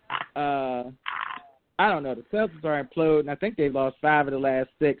 Kyrie. I don't know. The Celtics are imploding. I think they've lost 5 of the last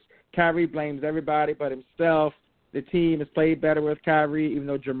 6. Kyrie blames everybody but himself. The team has played better with Kyrie, even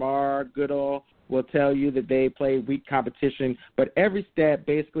though Jamar Goodall will tell you that they play weak competition. But every stat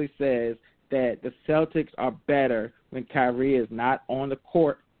basically says that the Celtics are better when Kyrie is not on the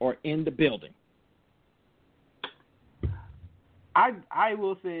court or in the building. I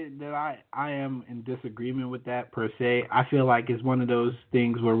will say that I am in disagreement with that per se. I feel like it's one of those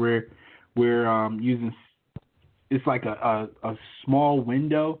things where we're using, it's like a small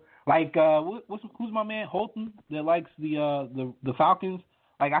window. Like who's my man Holton that likes the Falcons?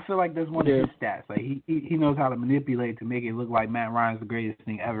 Like, I feel like that's one of his stats. Like, he knows how to manipulate to make it look like Matt Ryan's the greatest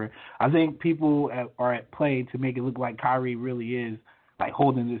thing ever. I think people are at play to make it look like Kyrie really is, like,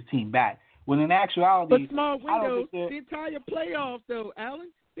 holding this team back. When in actuality, but small windows, the entire playoffs, though, Alan.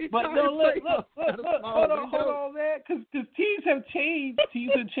 But no, look, hold on, man, because teams have changed,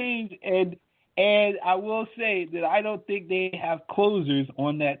 and I will say that I don't think they have closers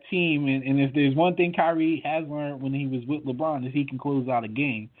on that team. And if there's one thing Kyrie has learned when he was with LeBron is he can close out a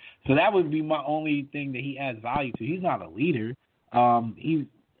game. So that would be my only thing that he adds value to. He's not a leader. He's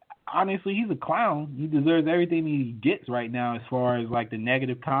a clown. He deserves everything he gets right now as far as like the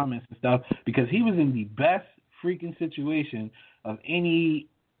negative comments and stuff because he was in the best freaking situation of any.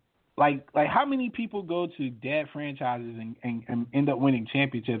 Like how many people go to dead franchises and end up winning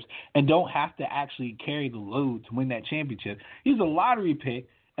championships and don't have to actually carry the load to win that championship? He's a lottery pick,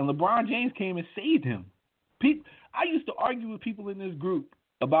 and LeBron James came and saved him. I used to argue with people in this group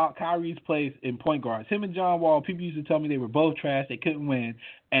about Kyrie's place in point guards. Him and John Wall, people used to tell me they were both trash, they couldn't win.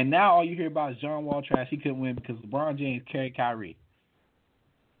 And now all you hear about is John Wall trash, he couldn't win because LeBron James carried Kyrie.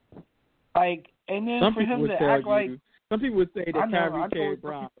 Like, and then some for him to act like... Some people would say that Kyrie carried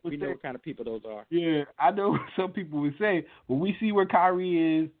Bron. We know what kind of people those are. Yeah, I know what some people would say, but we see where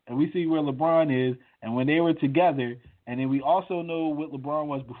Kyrie is and we see where LeBron is, and when they were together, and then we also know what LeBron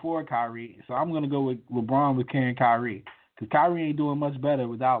was before Kyrie, so I'm going to go with LeBron with carrying Kyrie, because Kyrie ain't doing much better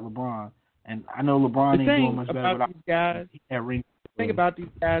without LeBron, and I know LeBron ain't doing much better without these guys. The thing about these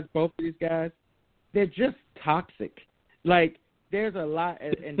guys, both of these guys, they're just toxic. Like, there's a lot,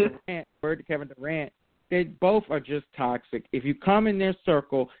 and Durant, word to Kevin Durant, they both are just toxic. If you come in their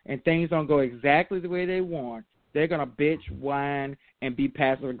circle and things don't go exactly the way they want, they're going to bitch, whine, and be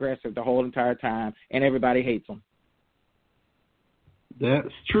passive-aggressive the whole entire time, and everybody hates them.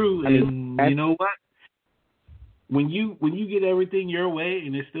 That's true, and you know what? When you get everything your way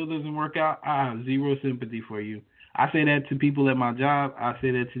and it still doesn't work out, I have zero sympathy for you. I say that to people at my job. I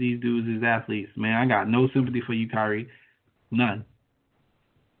say that to these dudes as athletes. Man, I got no sympathy for you, Kyrie. None.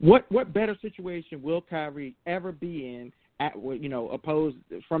 What better situation will Kyrie ever be in opposed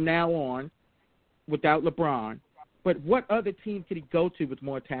from now on without LeBron? But what other team could he go to with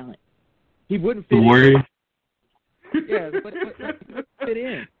more talent? He wouldn't fit in. Yeah, but he wouldn't fit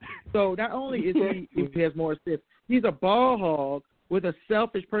in. So not only is he has more assists, he's a ball hog with a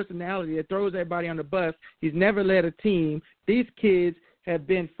selfish personality that throws everybody on the bus. He's never led a team. These kids have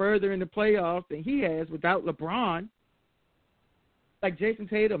been further in the playoffs than he has without LeBron. Like Jason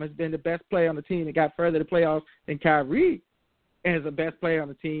Tatum has been the best player on the team and got further to playoffs than Kyrie as the best player on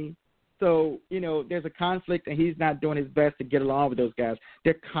the team. So, there's a conflict, and he's not doing his best to get along with those guys.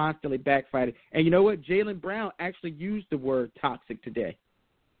 They're constantly backfighting. And you know what? Jaylen Brown actually used the word toxic today.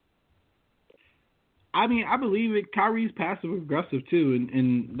 I mean, I believe it. Kyrie's passive-aggressive, too,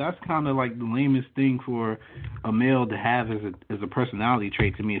 and that's kind of like the lamest thing for a male to have as a personality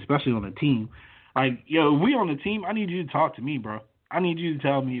trait to me, especially on a team. Like, if we on the team, I need you to talk to me, bro. I need you to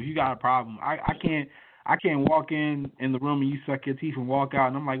tell me if you got a problem. I can't walk in the room and you suck your teeth and walk out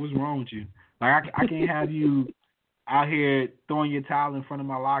and I'm like, what's wrong with you? Like I can't have you out here throwing your towel in front of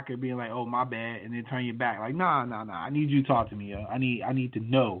my locker being like, oh, my bad, and then turn your back. Like, nah. I need you to talk to me, yo. I need to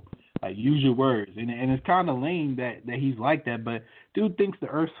know. Like, use your words. And it's kind of lame that he's like that, but dude thinks the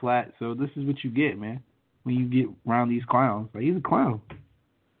earth's flat, so this is what you get, man, when you get around these clowns. Like, he's a clown.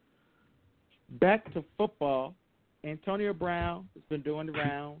 Back to football. Antonio Brown has been doing the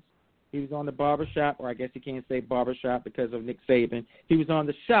rounds. He was on the barbershop, or I guess you can't say barbershop because of Nick Saban. He was on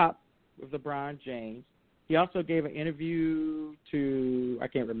the shop with LeBron James. He also gave an interview to, I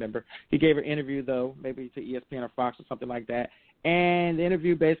can't remember. He gave an interview, though, maybe to ESPN or Fox or something like that. And the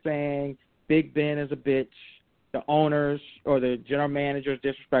interview basically saying Big Ben is a bitch, the owners or the general manager is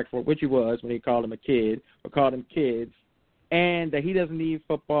disrespectful, which he was when he called him a kid or called him kids, and that he doesn't need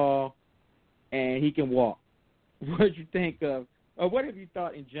football and he can walk. What did you think of, or what have you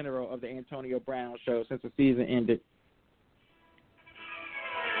thought in general of the Antonio Brown show since the season ended?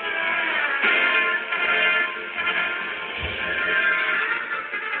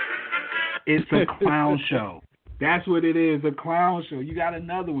 It's a clown show. That's what it is, a clown show. You got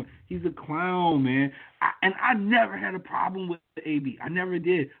another one. He's a clown, man. I never had a problem with AB. I never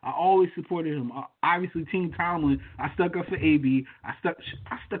did. I always supported him. Obviously, Team Tomlin, I stuck up for AB. I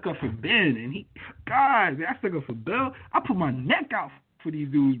stuck up for Ben. And God, man, I stuck up for Bill. I put my neck out for these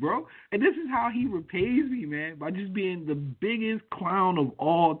dudes, bro. And this is how he repays me, man, by just being the biggest clown of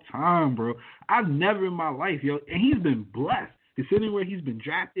all time, bro. I've never in my life, yo, and he's been blessed. Considering where he's been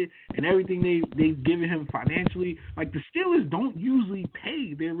drafted and everything they've given him financially, like the Steelers don't usually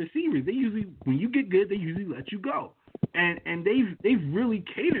pay their receivers. They usually, when you get good, they usually let you go. And they've really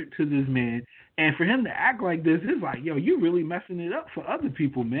catered to this man. And for him to act like this, it's like, yo, you really messing it up for other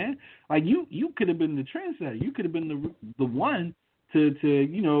people, man. Like you could have been the trendsetter. You could have been the one to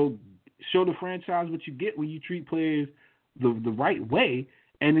show the franchise what you get when you treat players the right way.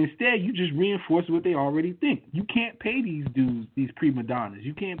 And instead, you just reinforce what they already think. You can't pay these dudes, these prima donnas.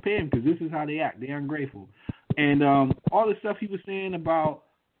 You can't pay them because this is how they act. They're ungrateful. And all the stuff he was saying about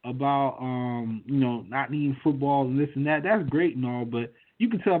not needing football and this and that, that's great and all, but you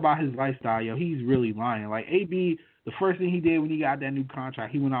can tell about his lifestyle, yo, he's really lying. Like AB, the first thing he did when he got that new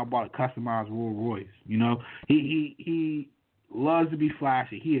contract, he went out and bought a customized Rolls Royce. You know, he loves to be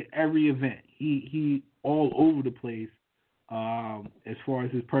flashy. He at every event. He all over the place. As far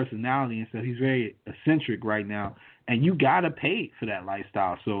as his personality and stuff, he's very eccentric right now, and you gotta pay for that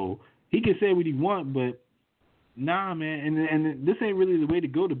lifestyle. So he can say what he wants, but nah, man. And this ain't really the way to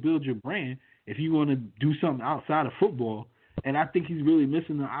go to build your brand if you want to do something outside of football. And I think he's really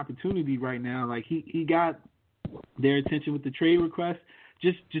missing the opportunity right now. Like he got their attention with the trade request.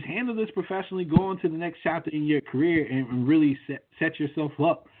 Just handle this professionally. Go on to the next chapter in your career and really set yourself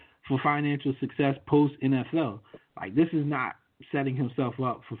up for financial success post NFL. Like, this is not setting himself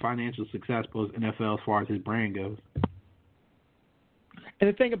up for financial success post NFL as far as his brand goes. And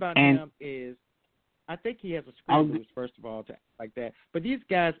the thing about him is, I think he has a screw loose, first of all, to act like that. But these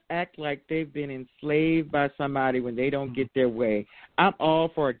guys act like they've been enslaved by somebody when they don't get their way. I'm all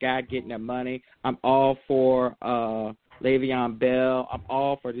for a guy getting their money. I'm all for Le'Veon Bell. I'm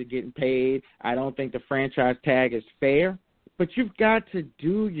all for getting paid. I don't think the franchise tag is fair. But you've got to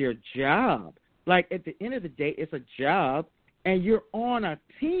do your job. Like, at the end of the day, it's a job, and you're on a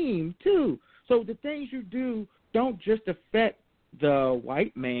team, too. So the things you do don't just affect the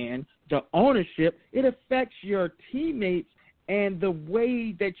white man, the ownership. It affects your teammates and the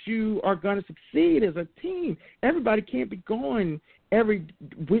way that you are going to succeed as a team. Everybody can't be going every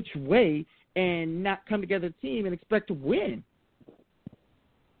which way and not come together as a team and expect to win.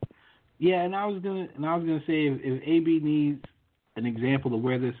 Yeah, and I was gonna say if AB needs an example of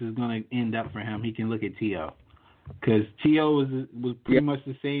where this is going to end up for him, he can look at T.O. Because T.O. was pretty much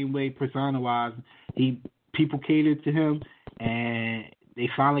the same way persona-wise. People catered to him, and they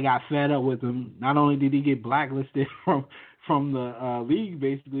finally got fed up with him. Not only did he get blacklisted from the league,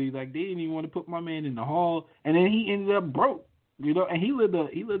 basically, like they didn't even want to put my man in the hall, and then he ended up broke. You know, and he lived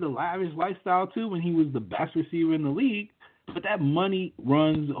a lavish lifestyle too when he was the best receiver in the league. But that money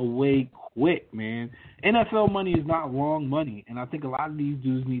runs away quick, man. NFL money is not long money, and I think a lot of these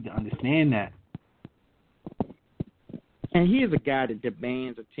dudes need to understand that. And he is a guy that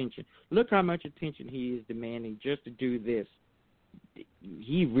demands attention. Look how much attention he is demanding just to do this.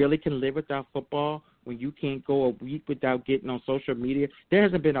 He really can live without football when you can't go a week without getting on social media. There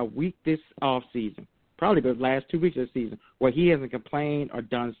hasn't been a week this offseason, probably the last 2 weeks of the season, where he hasn't complained or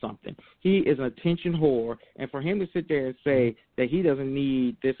done something. He is an attention whore, and for him to sit there and say that he doesn't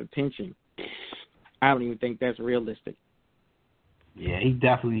need this attention, I don't even think that's realistic. Yeah, he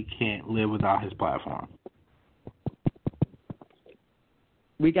definitely can't live without his platform.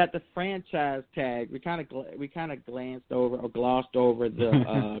 We got the franchise tag. We kind of glanced over or glossed over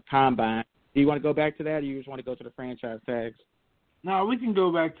the combine. Do you want to go back to that, or you just want to go to the franchise tags? No, we can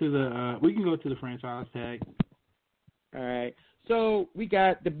go back to the franchise tag. All right. So we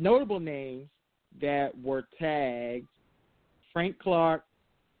got the notable names that were tagged: Frank Clark,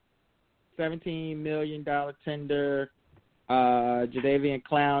 $17 million tender. Jadeveon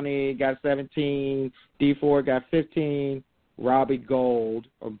Clowney got 17. D Ford got 15. Robbie Gould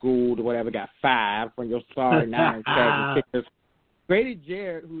or whatever got 5 from your sorry Niners tag kickers. Grady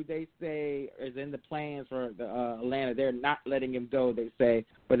Jarrett, who they say is in the plans for the Atlanta, they're not letting him go, they say,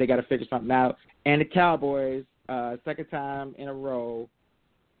 but they got to figure something out. And the Cowboys, second time in a row,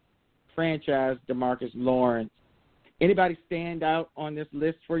 franchise DeMarcus Lawrence. Anybody stand out on this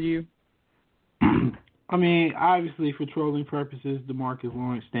list for you? I mean, obviously, for trolling purposes, DeMarcus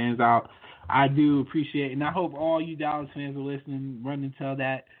Lawrence stands out. I do appreciate it, and I hope all you Dallas fans are listening. Run and tell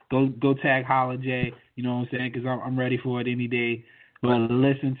that. Go tag Holiday. You know what I'm saying? Because I'm ready for it any day. But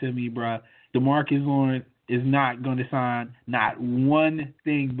listen to me, bro. DeMarcus Lawrence is not going to sign not one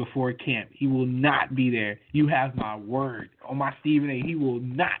thing before camp. He will not be there. You have my word. On my Stephen A., he will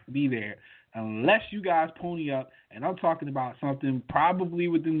not be there unless you guys pony up. And I'm talking about something probably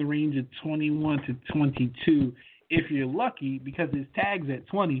within the range of 21 to 22 if you're lucky, because his tag's at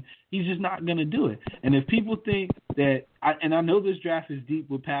 20. He's just not going to do it. And if people think that, and I know this draft is deep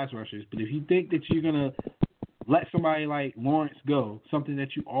with pass rushers, but if you think that you're going to let somebody like Lawrence go, something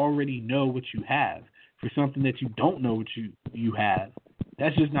that you already know what you have, for something that you don't know what you have,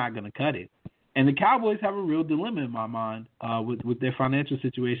 that's just not going to cut it. And the Cowboys have a real dilemma in my mind with their financial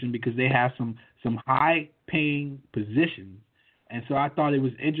situation, because they have some high-paying positions. And so I thought it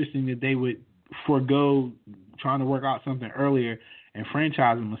was interesting that they would forego trying to work out something earlier and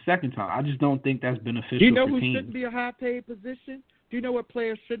franchise him a second time. I just don't think that's beneficial for teams. Do you know who shouldn't be a high-paid position? Do you know what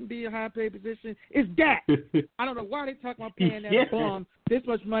players shouldn't be a high-paid position? It's Dak. I don't know why they talk about paying that bum this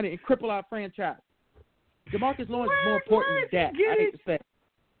much money and cripple our franchise. DeMarcus Lawrence is more important than Dak. I hate to say.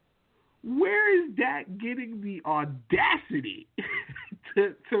 Where is Dak getting the audacity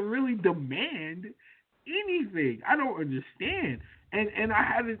to really demand anything? I don't understand. And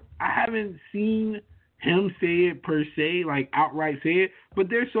I haven't seen him say it per se, like outright say it, but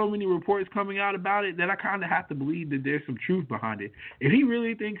there's so many reports coming out about it that I kind of have to believe that there's some truth behind it. If he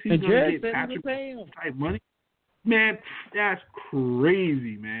really thinks he's going to get Patrick type money, man, that's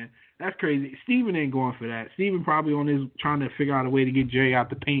crazy, man. That's crazy. Steven ain't going for that. Steven probably on his trying to figure out a way to get Jerry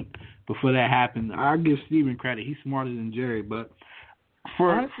out the paint before that happened. I give Steven credit. He's smarter than Jerry, but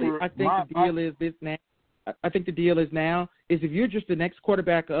honestly, I think the deal is this now. I think the deal is now is if you're just the next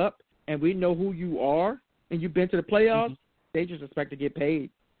quarterback up and we know who you are and you've been to the playoffs, they just expect to get paid.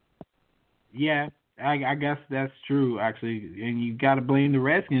 Yeah, I guess that's true, actually. And you got to blame the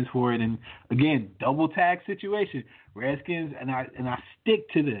Redskins for it. And, again, double tag situation. Redskins, and I stick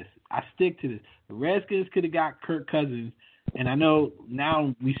to this. The Redskins could have got Kirk Cousins. And I know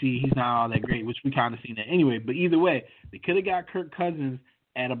now we see he's not all that great, which we kind of seen that anyway. But either way, they could have got Kirk Cousins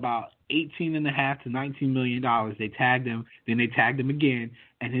at about $18.5 to $19 million. They tagged him, then they tagged him again,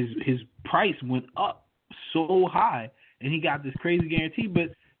 and his price went up so high, and he got this crazy guarantee. But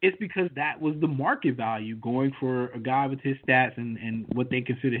it's because that was the market value going for a guy with his stats and what they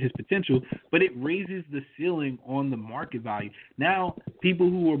consider his potential. But it raises the ceiling on the market value. Now, people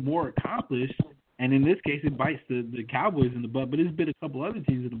who are more accomplished, and in this case it bites the Cowboys in the butt, but it's bit a couple other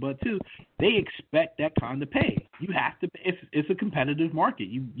teams in the butt too, they expect that kind of pay. You have to. It's a competitive market.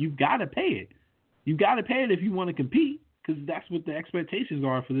 You've got to pay it. You've got to pay it if you want to compete, because that's what the expectations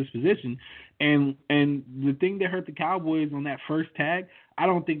are for this position. And the thing that hurt the Cowboys on that first tag, I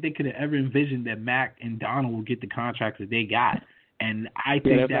don't think they could have ever envisioned that Mac and Donald will get the contracts that they got. And I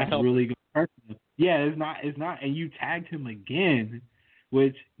think that's really going to hurt them. Yeah, it's not. And you tagged him again,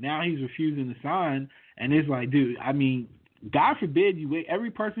 which now he's refusing to sign. And it's like, dude, I mean, God forbid you wait.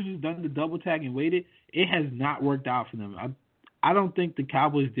 Every person who's done the double tag and waited, it has not worked out for them. I don't think the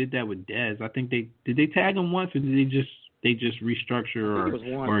Cowboys did that with Dez. I think did they tag him once, or did they just restructure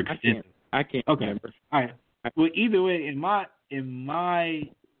or extend? I can't remember. All right. Well, either way, in my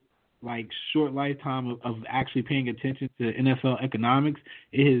like short lifetime of actually paying attention to NFL economics,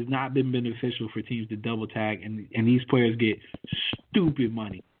 it has not been beneficial for teams to double tag, and these players get stupid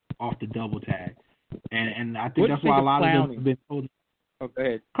money off the double tag. And I think that's why a lot of them have been told. Oh, go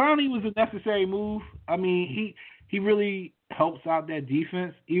ahead. Clowney was a necessary move. I mean, he really helps out that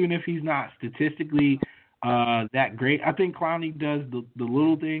defense, even if he's not statistically that great. I think Clowney does the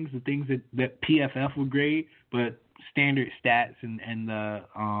little things, the things that PFF would grade, but standard stats and the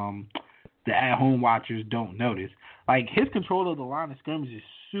at-home watchers don't notice. Like, his control of the line of scrimmage is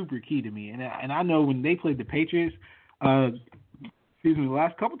super key to me. And I know when they played the Patriots, the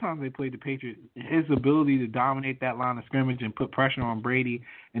last couple times they played the Patriots, his ability to dominate that line of scrimmage and put pressure on Brady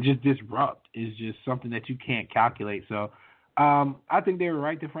and just disrupt is just something that you can't calculate. So I think they were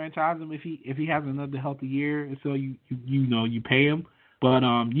right to franchise him if he has another healthy year. And so you pay him, but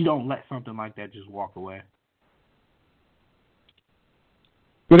you don't let something like that just walk away.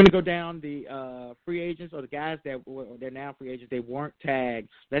 We're going to go down the free agents, or the guys they're now free agents. They weren't tagged.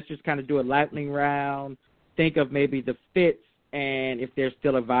 Let's just kind of do a lightning round. Think of maybe the fits and if they're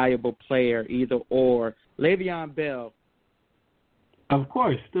still a valuable player, either or. Le'Veon Bell. Of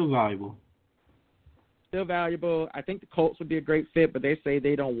course, still valuable. Still valuable. I think the Colts would be a great fit, but they say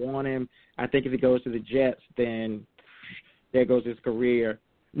they don't want him. I think if he goes to the Jets, then there goes his career.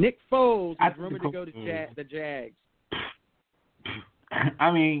 Nick Foles is rumored to go to the Jags.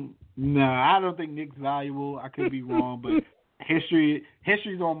 I mean, no, I don't think Nick's valuable. I could be wrong, but history's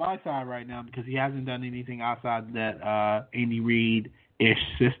on my side right now because he hasn't done anything outside that Andy Reid-ish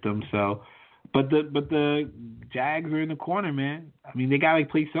system. So, but the Jags are in the corner, man. I mean, they gotta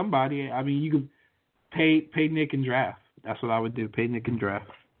play somebody. I mean, you could pay Nick and draft. That's what I would do. Pay Nick and draft.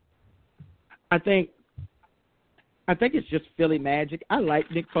 I think it's just Philly magic. I like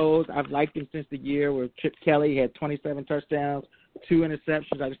Nick Foles. I've liked him since the year where Chip Kelly had 27 touchdowns, 2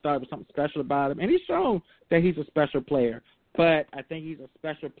 interceptions. I just thought it was something special about him. And he's shown that he's a special player. But I think he's a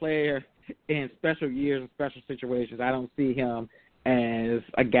special player in special years and special situations. I don't see him as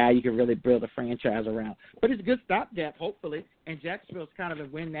a guy you can really build a franchise around. But it's a good stopgap, hopefully. And Jacksonville's kind of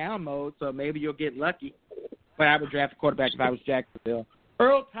in win-now mode, so maybe you'll get lucky. But I would draft a quarterback if I was Jacksonville.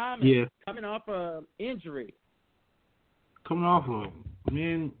 Earl Thomas, coming off an injury. Coming off of,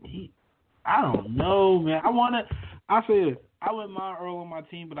 man, I don't know, man. I say this. I wouldn't mind Earl on my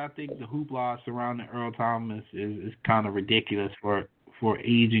team, but I think the hoopla surrounding Earl Thomas is kind of ridiculous for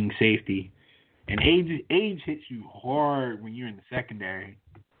aging safety. And age hits you hard when you're in the secondary.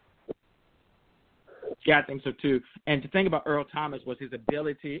 Yeah, I think so too. And the thing about Earl Thomas was his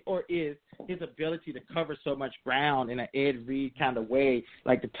ability, or is his ability to cover so much ground in an Ed Reed kind of way.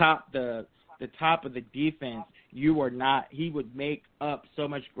 Like the top of the defense, he would make up so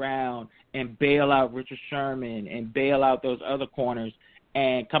much ground and bail out Richard Sherman and bail out those other corners.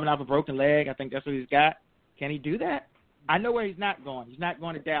 And coming off a broken leg, I think that's what he's got. Can he do that? I know where he's not going. He's not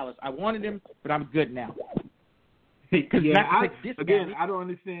going to Dallas. I wanted him, but I'm good now. I don't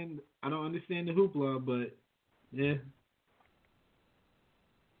understand the hoopla, but yeah.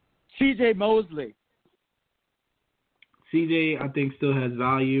 C.J. Mosley. C.J. I think still has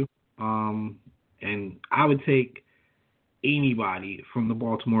value, and I would take anybody from the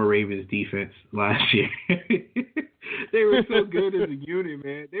Baltimore Ravens defense last year. They were so good as a unit,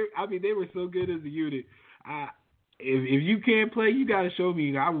 man. They were so good as a unit. If you can't play, you got to show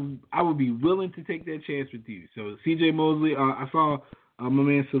me. I would be willing to take that chance with you. So C.J. Mosley, I saw my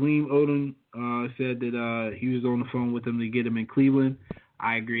man Salim Odom said that he was on the phone with him to get him in Cleveland.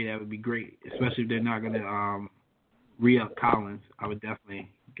 I agree that would be great, especially if they're not going to re-up Collins. I would definitely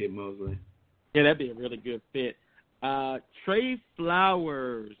get Mosley. Yeah, that'd be a really good fit. Trey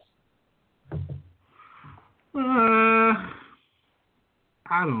Flowers. I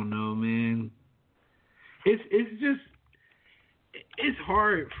don't know, man. It's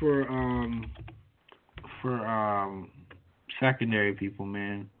hard for secondary people,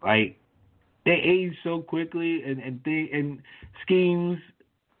 man. Like they age so quickly, and schemes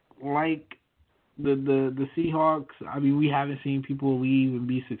like the Seahawks. I mean, we haven't seen people leave and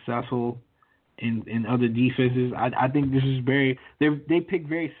be successful in other defenses. I think this is they pick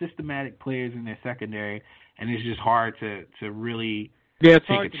very systematic players in their secondary, and it's just hard to really it's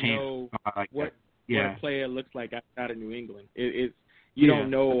take hard a to chance know like what that. Yeah. a player looks like outside of New England. You don't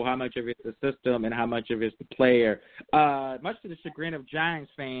know how much of it's the system and how much of it's the player. Much to the chagrin of Giants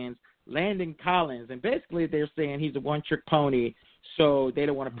fans, Landon Collins, and basically they're saying he's a one-trick pony, so they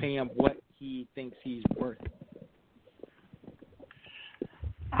don't want to pay him what he thinks he's worth.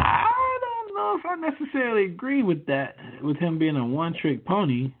 I don't know if I necessarily agree with that, with him being a one-trick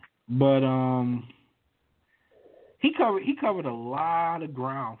pony, but he covered a lot of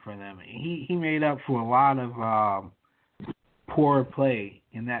ground for them. He made up for a lot of poor play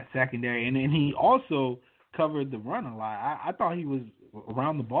in that secondary, and then he also covered the run a lot. I thought he was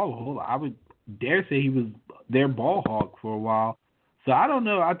around the ball a whole lot. I would dare say he was their ball hawk for a while. So I don't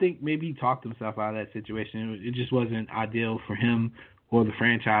know. I think maybe he talked himself out of that situation. It just wasn't ideal for him or the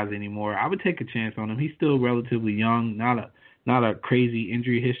franchise anymore. I would take a chance on him. He's still relatively young, not a crazy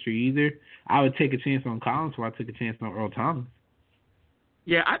injury history either. I would take a chance on Collins before I took a chance on Earl Thomas.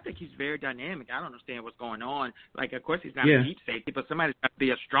 Yeah, I think he's very dynamic. I don't understand what's going on. Like, of course, he's not a deep safety, but somebody's got to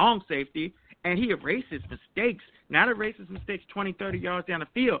be a strong safety, and he erases mistakes. Not erases mistakes 20, 30 yards down the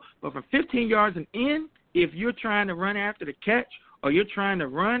field, but from 15 yards and in, if you're trying to run after the catch or you're trying to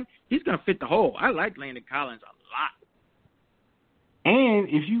run, he's going to fit the hole. I like Landon Collins a lot. And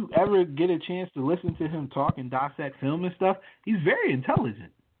if you ever get a chance to listen to him talk and dissect film and stuff, he's very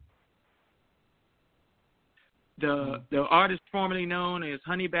intelligent. The artist formerly known as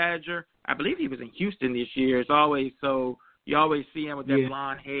Honey Badger, I believe he was in Houston this year. It's always so you always see him with that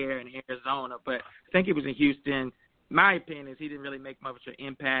blonde hair in Arizona, but I think he was in Houston. my opinion is he didn't really make much of an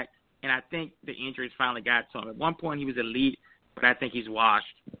impact, and I think the injuries finally got to him. At one point he was elite, but I think he's washed.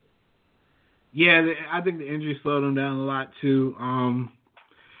 Yeah, I think the injuries slowed him down a lot too.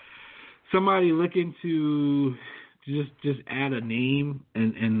 Somebody looking to just add a name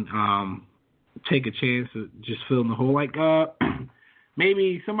and take a chance of just filling the hole, like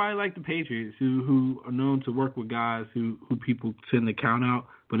maybe somebody like the Patriots who are known to work with guys who people tend to count out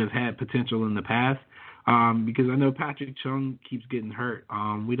but have had potential in the past. Because I know Patrick Chung keeps getting hurt.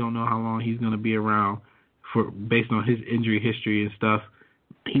 We don't know how long he's going to be around based on his injury history and stuff.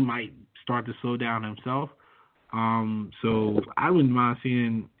 He might start to slow down himself. So I wouldn't mind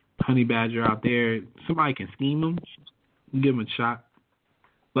seeing Honey Badger out there. Somebody can scheme him, give him a shot.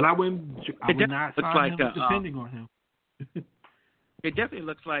 But I would not sign him depending on him. It definitely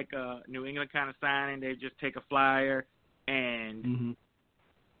looks like a New England kind of signing. They just take a flyer and,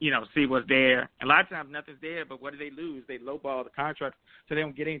 see what's there. And a lot of times nothing's there, but what do they lose? They lowball the contract, so they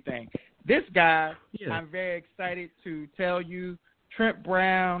don't get anything. This guy, I'm very excited to tell you, Trent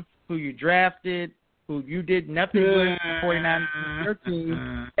Brown, who you drafted, who you did nothing with for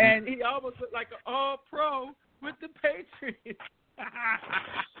 49-13, and he almost looked like an all-pro with the Patriots.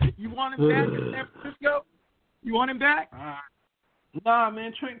 You want him back in San Francisco? You want him back? Nah,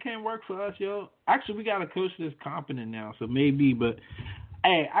 man, Trent can't work for us, yo. Actually, we got a coach that's competent now, so maybe. But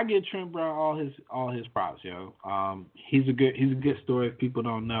hey, I give Trent Brown all his props, yo. He's a good story if people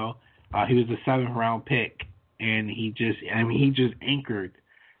don't know. He was a 7th round pick, and he just anchored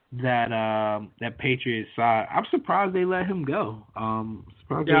that Patriots side. I'm surprised they let him go.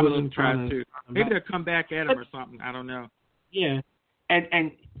 Surprised they wasn't trying to. Maybe they'll come back at him or something. I don't know. Yeah,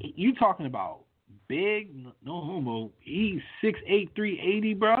 and you talking about big, no homo. He's 6'8",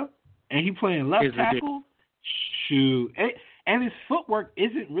 380, bro, and he playing left tackle. Shoot, and his footwork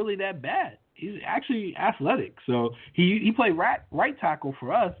isn't really that bad. He's actually athletic, so he played right tackle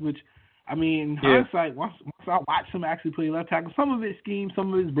for us, which. I mean, in hindsight, once I watched him actually play left tackle, some of it's scheme,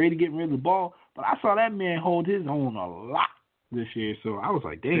 some of it's Brady getting rid of the ball, but I saw that man hold his own a lot this year, so I was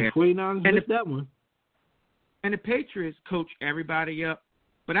like, dang, 49ers missed that one. And the Patriots coach everybody up,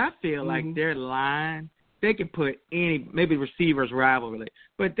 but I feel like their line, they can put maybe receivers rivalry,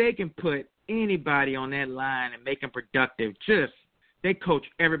 but they can put anybody on that line and make them productive. They coach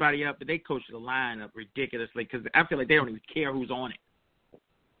everybody up, but they coach the line up ridiculously because I feel like they don't even care who's on it.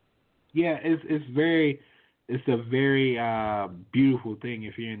 Yeah, it's a very beautiful thing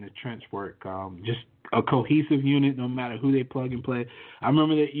if you're in the trench work. Just a cohesive unit, no matter who they plug and play. I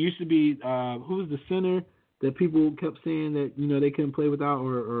remember that it used to be who was the center that people kept saying that they couldn't play without,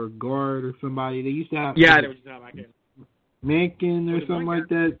 or guard or somebody. They used to have Mankin or something like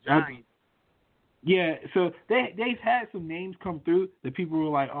that. Yeah, so they've had some names come through that people were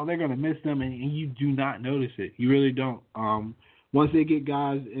like, oh, they're gonna miss them, and you do not notice it. You really don't. Once they get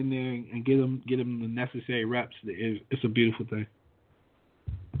guys in there and get them the necessary reps, it's a beautiful thing.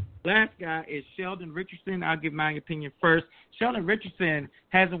 Last guy is Sheldon Richardson. I'll give my opinion first. Sheldon Richardson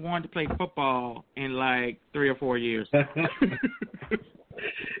hasn't wanted to play football in like 3 or 4 years.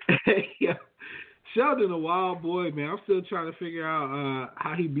 Yeah. Sheldon a wild boy, man. I'm still trying to figure out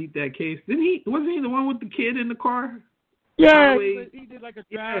how he beat that case. Wasn't he the one with the kid in the car? Yeah, he did like a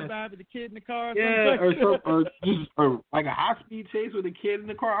drive-by with the kid in the car. Or like a high-speed chase with a kid in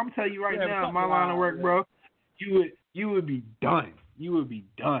the car. I'm telling you right now, my line of work, bro, you would be done. You would be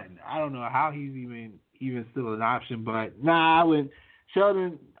done. I don't know how he's even still an option, but I wouldn't.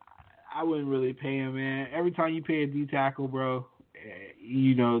 Sheldon, I wouldn't really pay him, man. Every time you pay a D tackle, bro,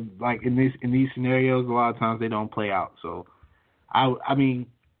 like in these scenarios, a lot of times they don't play out. So, I would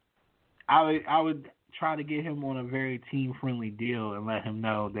try to get him on a very team-friendly deal and let him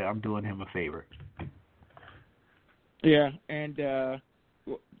know that I'm doing him a favor. Yeah, and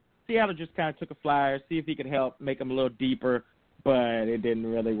Seattle just kind of took a flyer, see if he could help make him a little deeper, but it didn't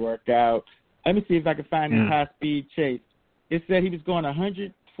really work out. Let me see if I can find his high-speed chase. It said he was going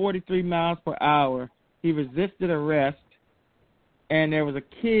 143 miles per hour. He resisted arrest, and there was a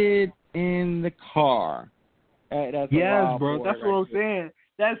kid in the car. That's bro. That's what I'm saying.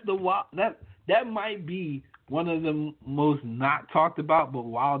 That's the wild. That might be one of the most not talked about but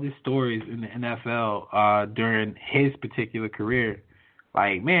wildest stories in the NFL during his particular career.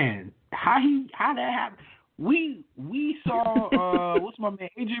 Like, man, how that happened? We saw what's my man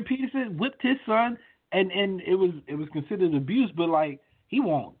Adrian Peterson whipped his son, and it was considered abuse, but like he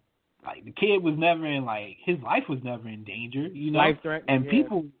won't. Like the kid was never in his life was never in danger, Life threat, and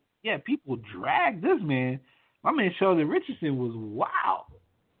people dragged this man. My man Sheldon Richardson was wild.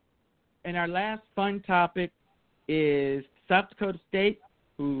 And our last fun topic is South Dakota State,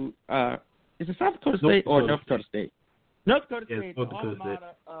 who is it South Dakota State or North Dakota State? North Dakota Yes, State, North the Dakota alma State.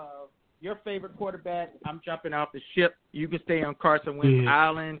 mater of your favorite quarterback. I'm jumping off the ship. You can stay on Carson Wentz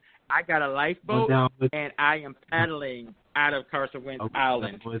Island. I got a lifeboat, and I am paddling out of Carson Wentz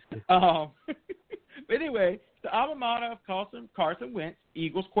Island. But anyway, the alma mater of Carson Wentz,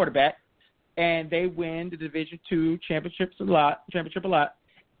 Eagles quarterback, and they win the Division II championship a lot.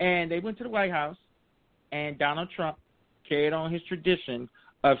 And they went to the White House, and Donald Trump carried on his tradition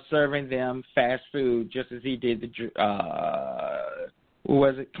of serving them fast food, just as he did the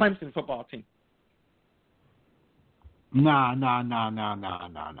Clemson football team. Nah.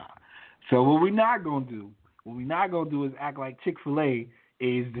 So what we're not gonna do is act like Chick-fil-A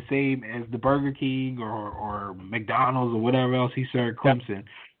is the same as the Burger King or McDonald's or whatever else he served Clemson.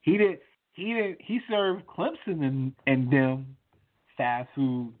 Yep. He served Clemson and them fast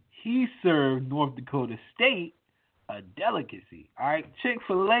food. He served North Dakota State a delicacy. All right,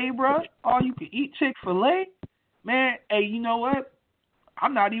 Chick-fil-A, bro. All you can eat Chick-fil-A, man. Hey, you know what?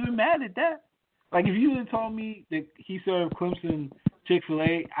 I'm not even mad at that. Like, if you had told me that he served Clemson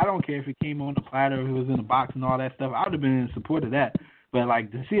Chick-fil-A, I don't care if it came on the platter, if it was in a box and all that stuff. I would have been in support of that. But,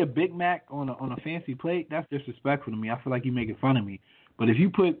 like, to see a Big Mac on a fancy plate, that's disrespectful to me. I feel like you're making fun of me. But if you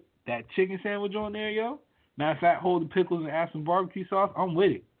put that chicken sandwich on there, yo, matter of fact, hold the pickles and add some barbecue sauce, I'm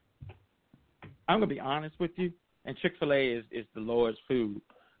with it. I'm going to be honest with you, and Chick-fil-A is the Lord's food.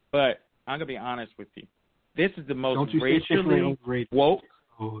 But I'm going to be honest with you. This is the most racially woke.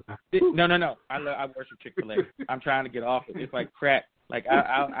 No. I worship Chick-fil-A. I'm trying to get off it. It's like crack. Like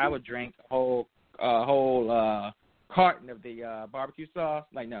I would drink a whole carton of the barbecue sauce.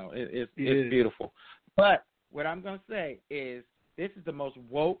 Like, no, it's beautiful. But what I'm going to say is this is the most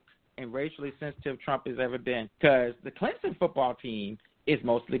woke and racially sensitive Trump has ever been, because the Clemson football team is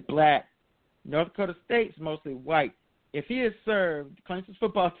mostly black. North Dakota State's mostly white. If he had served Clemson's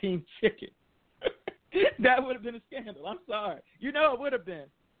football team chicken, that would have been a scandal. I'm sorry. You know it would have been.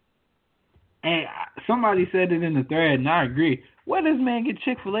 Hey, somebody said it in the thread, and I agree. Where does man get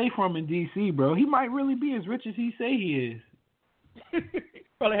Chick-fil-A from in D.C., bro? He might really be as rich as he say he is.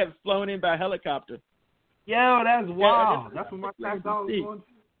 Probably have flown in by helicopter. Yo, that's wild. That's what my tax dollars going to.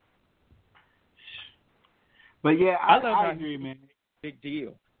 But, yeah, I agree, man. Big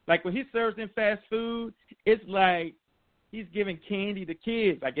deal. Like, when he serves in fast food, it's like he's giving candy to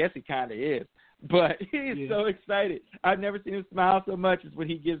kids. I guess he kind of is. But he's so excited. I've never seen him smile so much as when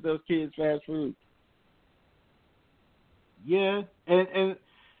he gives those kids fast food. Yeah, and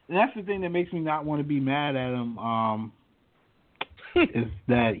that's the thing that makes me not want to be mad at him. Is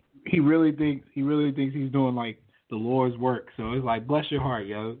that he really thinks he's doing like the Lord's work. So it's like, bless your heart,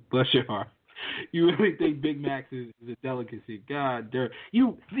 yo, bless your heart. You really think Big Macs is a delicacy? God,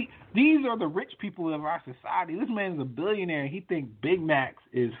 these are the rich people of our society. This man's a billionaire. He thinks Big Macs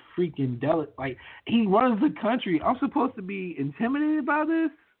is freaking like he runs the country. I'm supposed to be intimidated by this?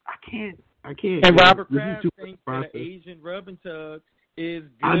 I can't. And Robert Kraft thinks that an Asian rub and tug is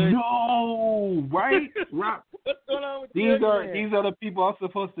good. I know, right? What's going on with these are the people I'm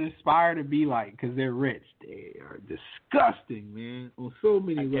supposed to aspire to be like because they're rich. They are disgusting, man, on so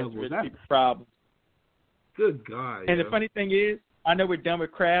many levels. That's a problem. Good God. And the funny thing is, I know we're done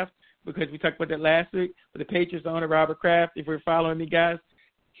with Kraft because we talked about that last week, but the Patriots owner, Robert Kraft, if we're following me, guys,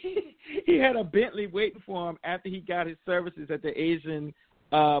 he had a Bentley waiting for him after he got his services at the Asian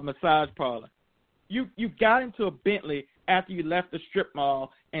massage parlor. You got into a Bentley after you left the strip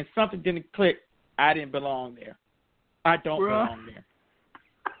mall and something didn't click. I didn't belong there. I don't belong there.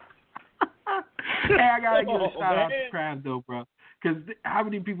 Hey, I gotta give a shout out to Kraft though, bro. Because how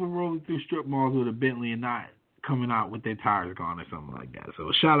many people roll through strip malls with a Bentley and not coming out with their tires gone or something like that?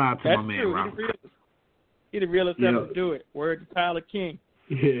 So shout out to my man, Robert. He's the realest ever to do it. Word to Tyler King.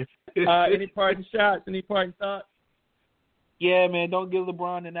 Yeah. Any parting shots? Any parting thoughts? Yeah, man, don't give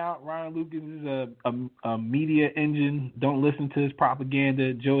LeBron an out. Ryan Lucas is a media engine. Don't listen to his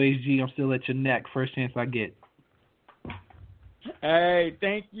propaganda. Joe HG, I'm still at your neck. First chance I get. Hey,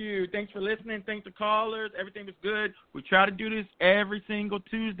 thank you. Thanks for listening. Thanks to callers. Everything was good. We try to do this every single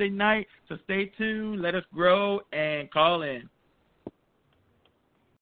Tuesday night, so stay tuned. Let us grow and call in.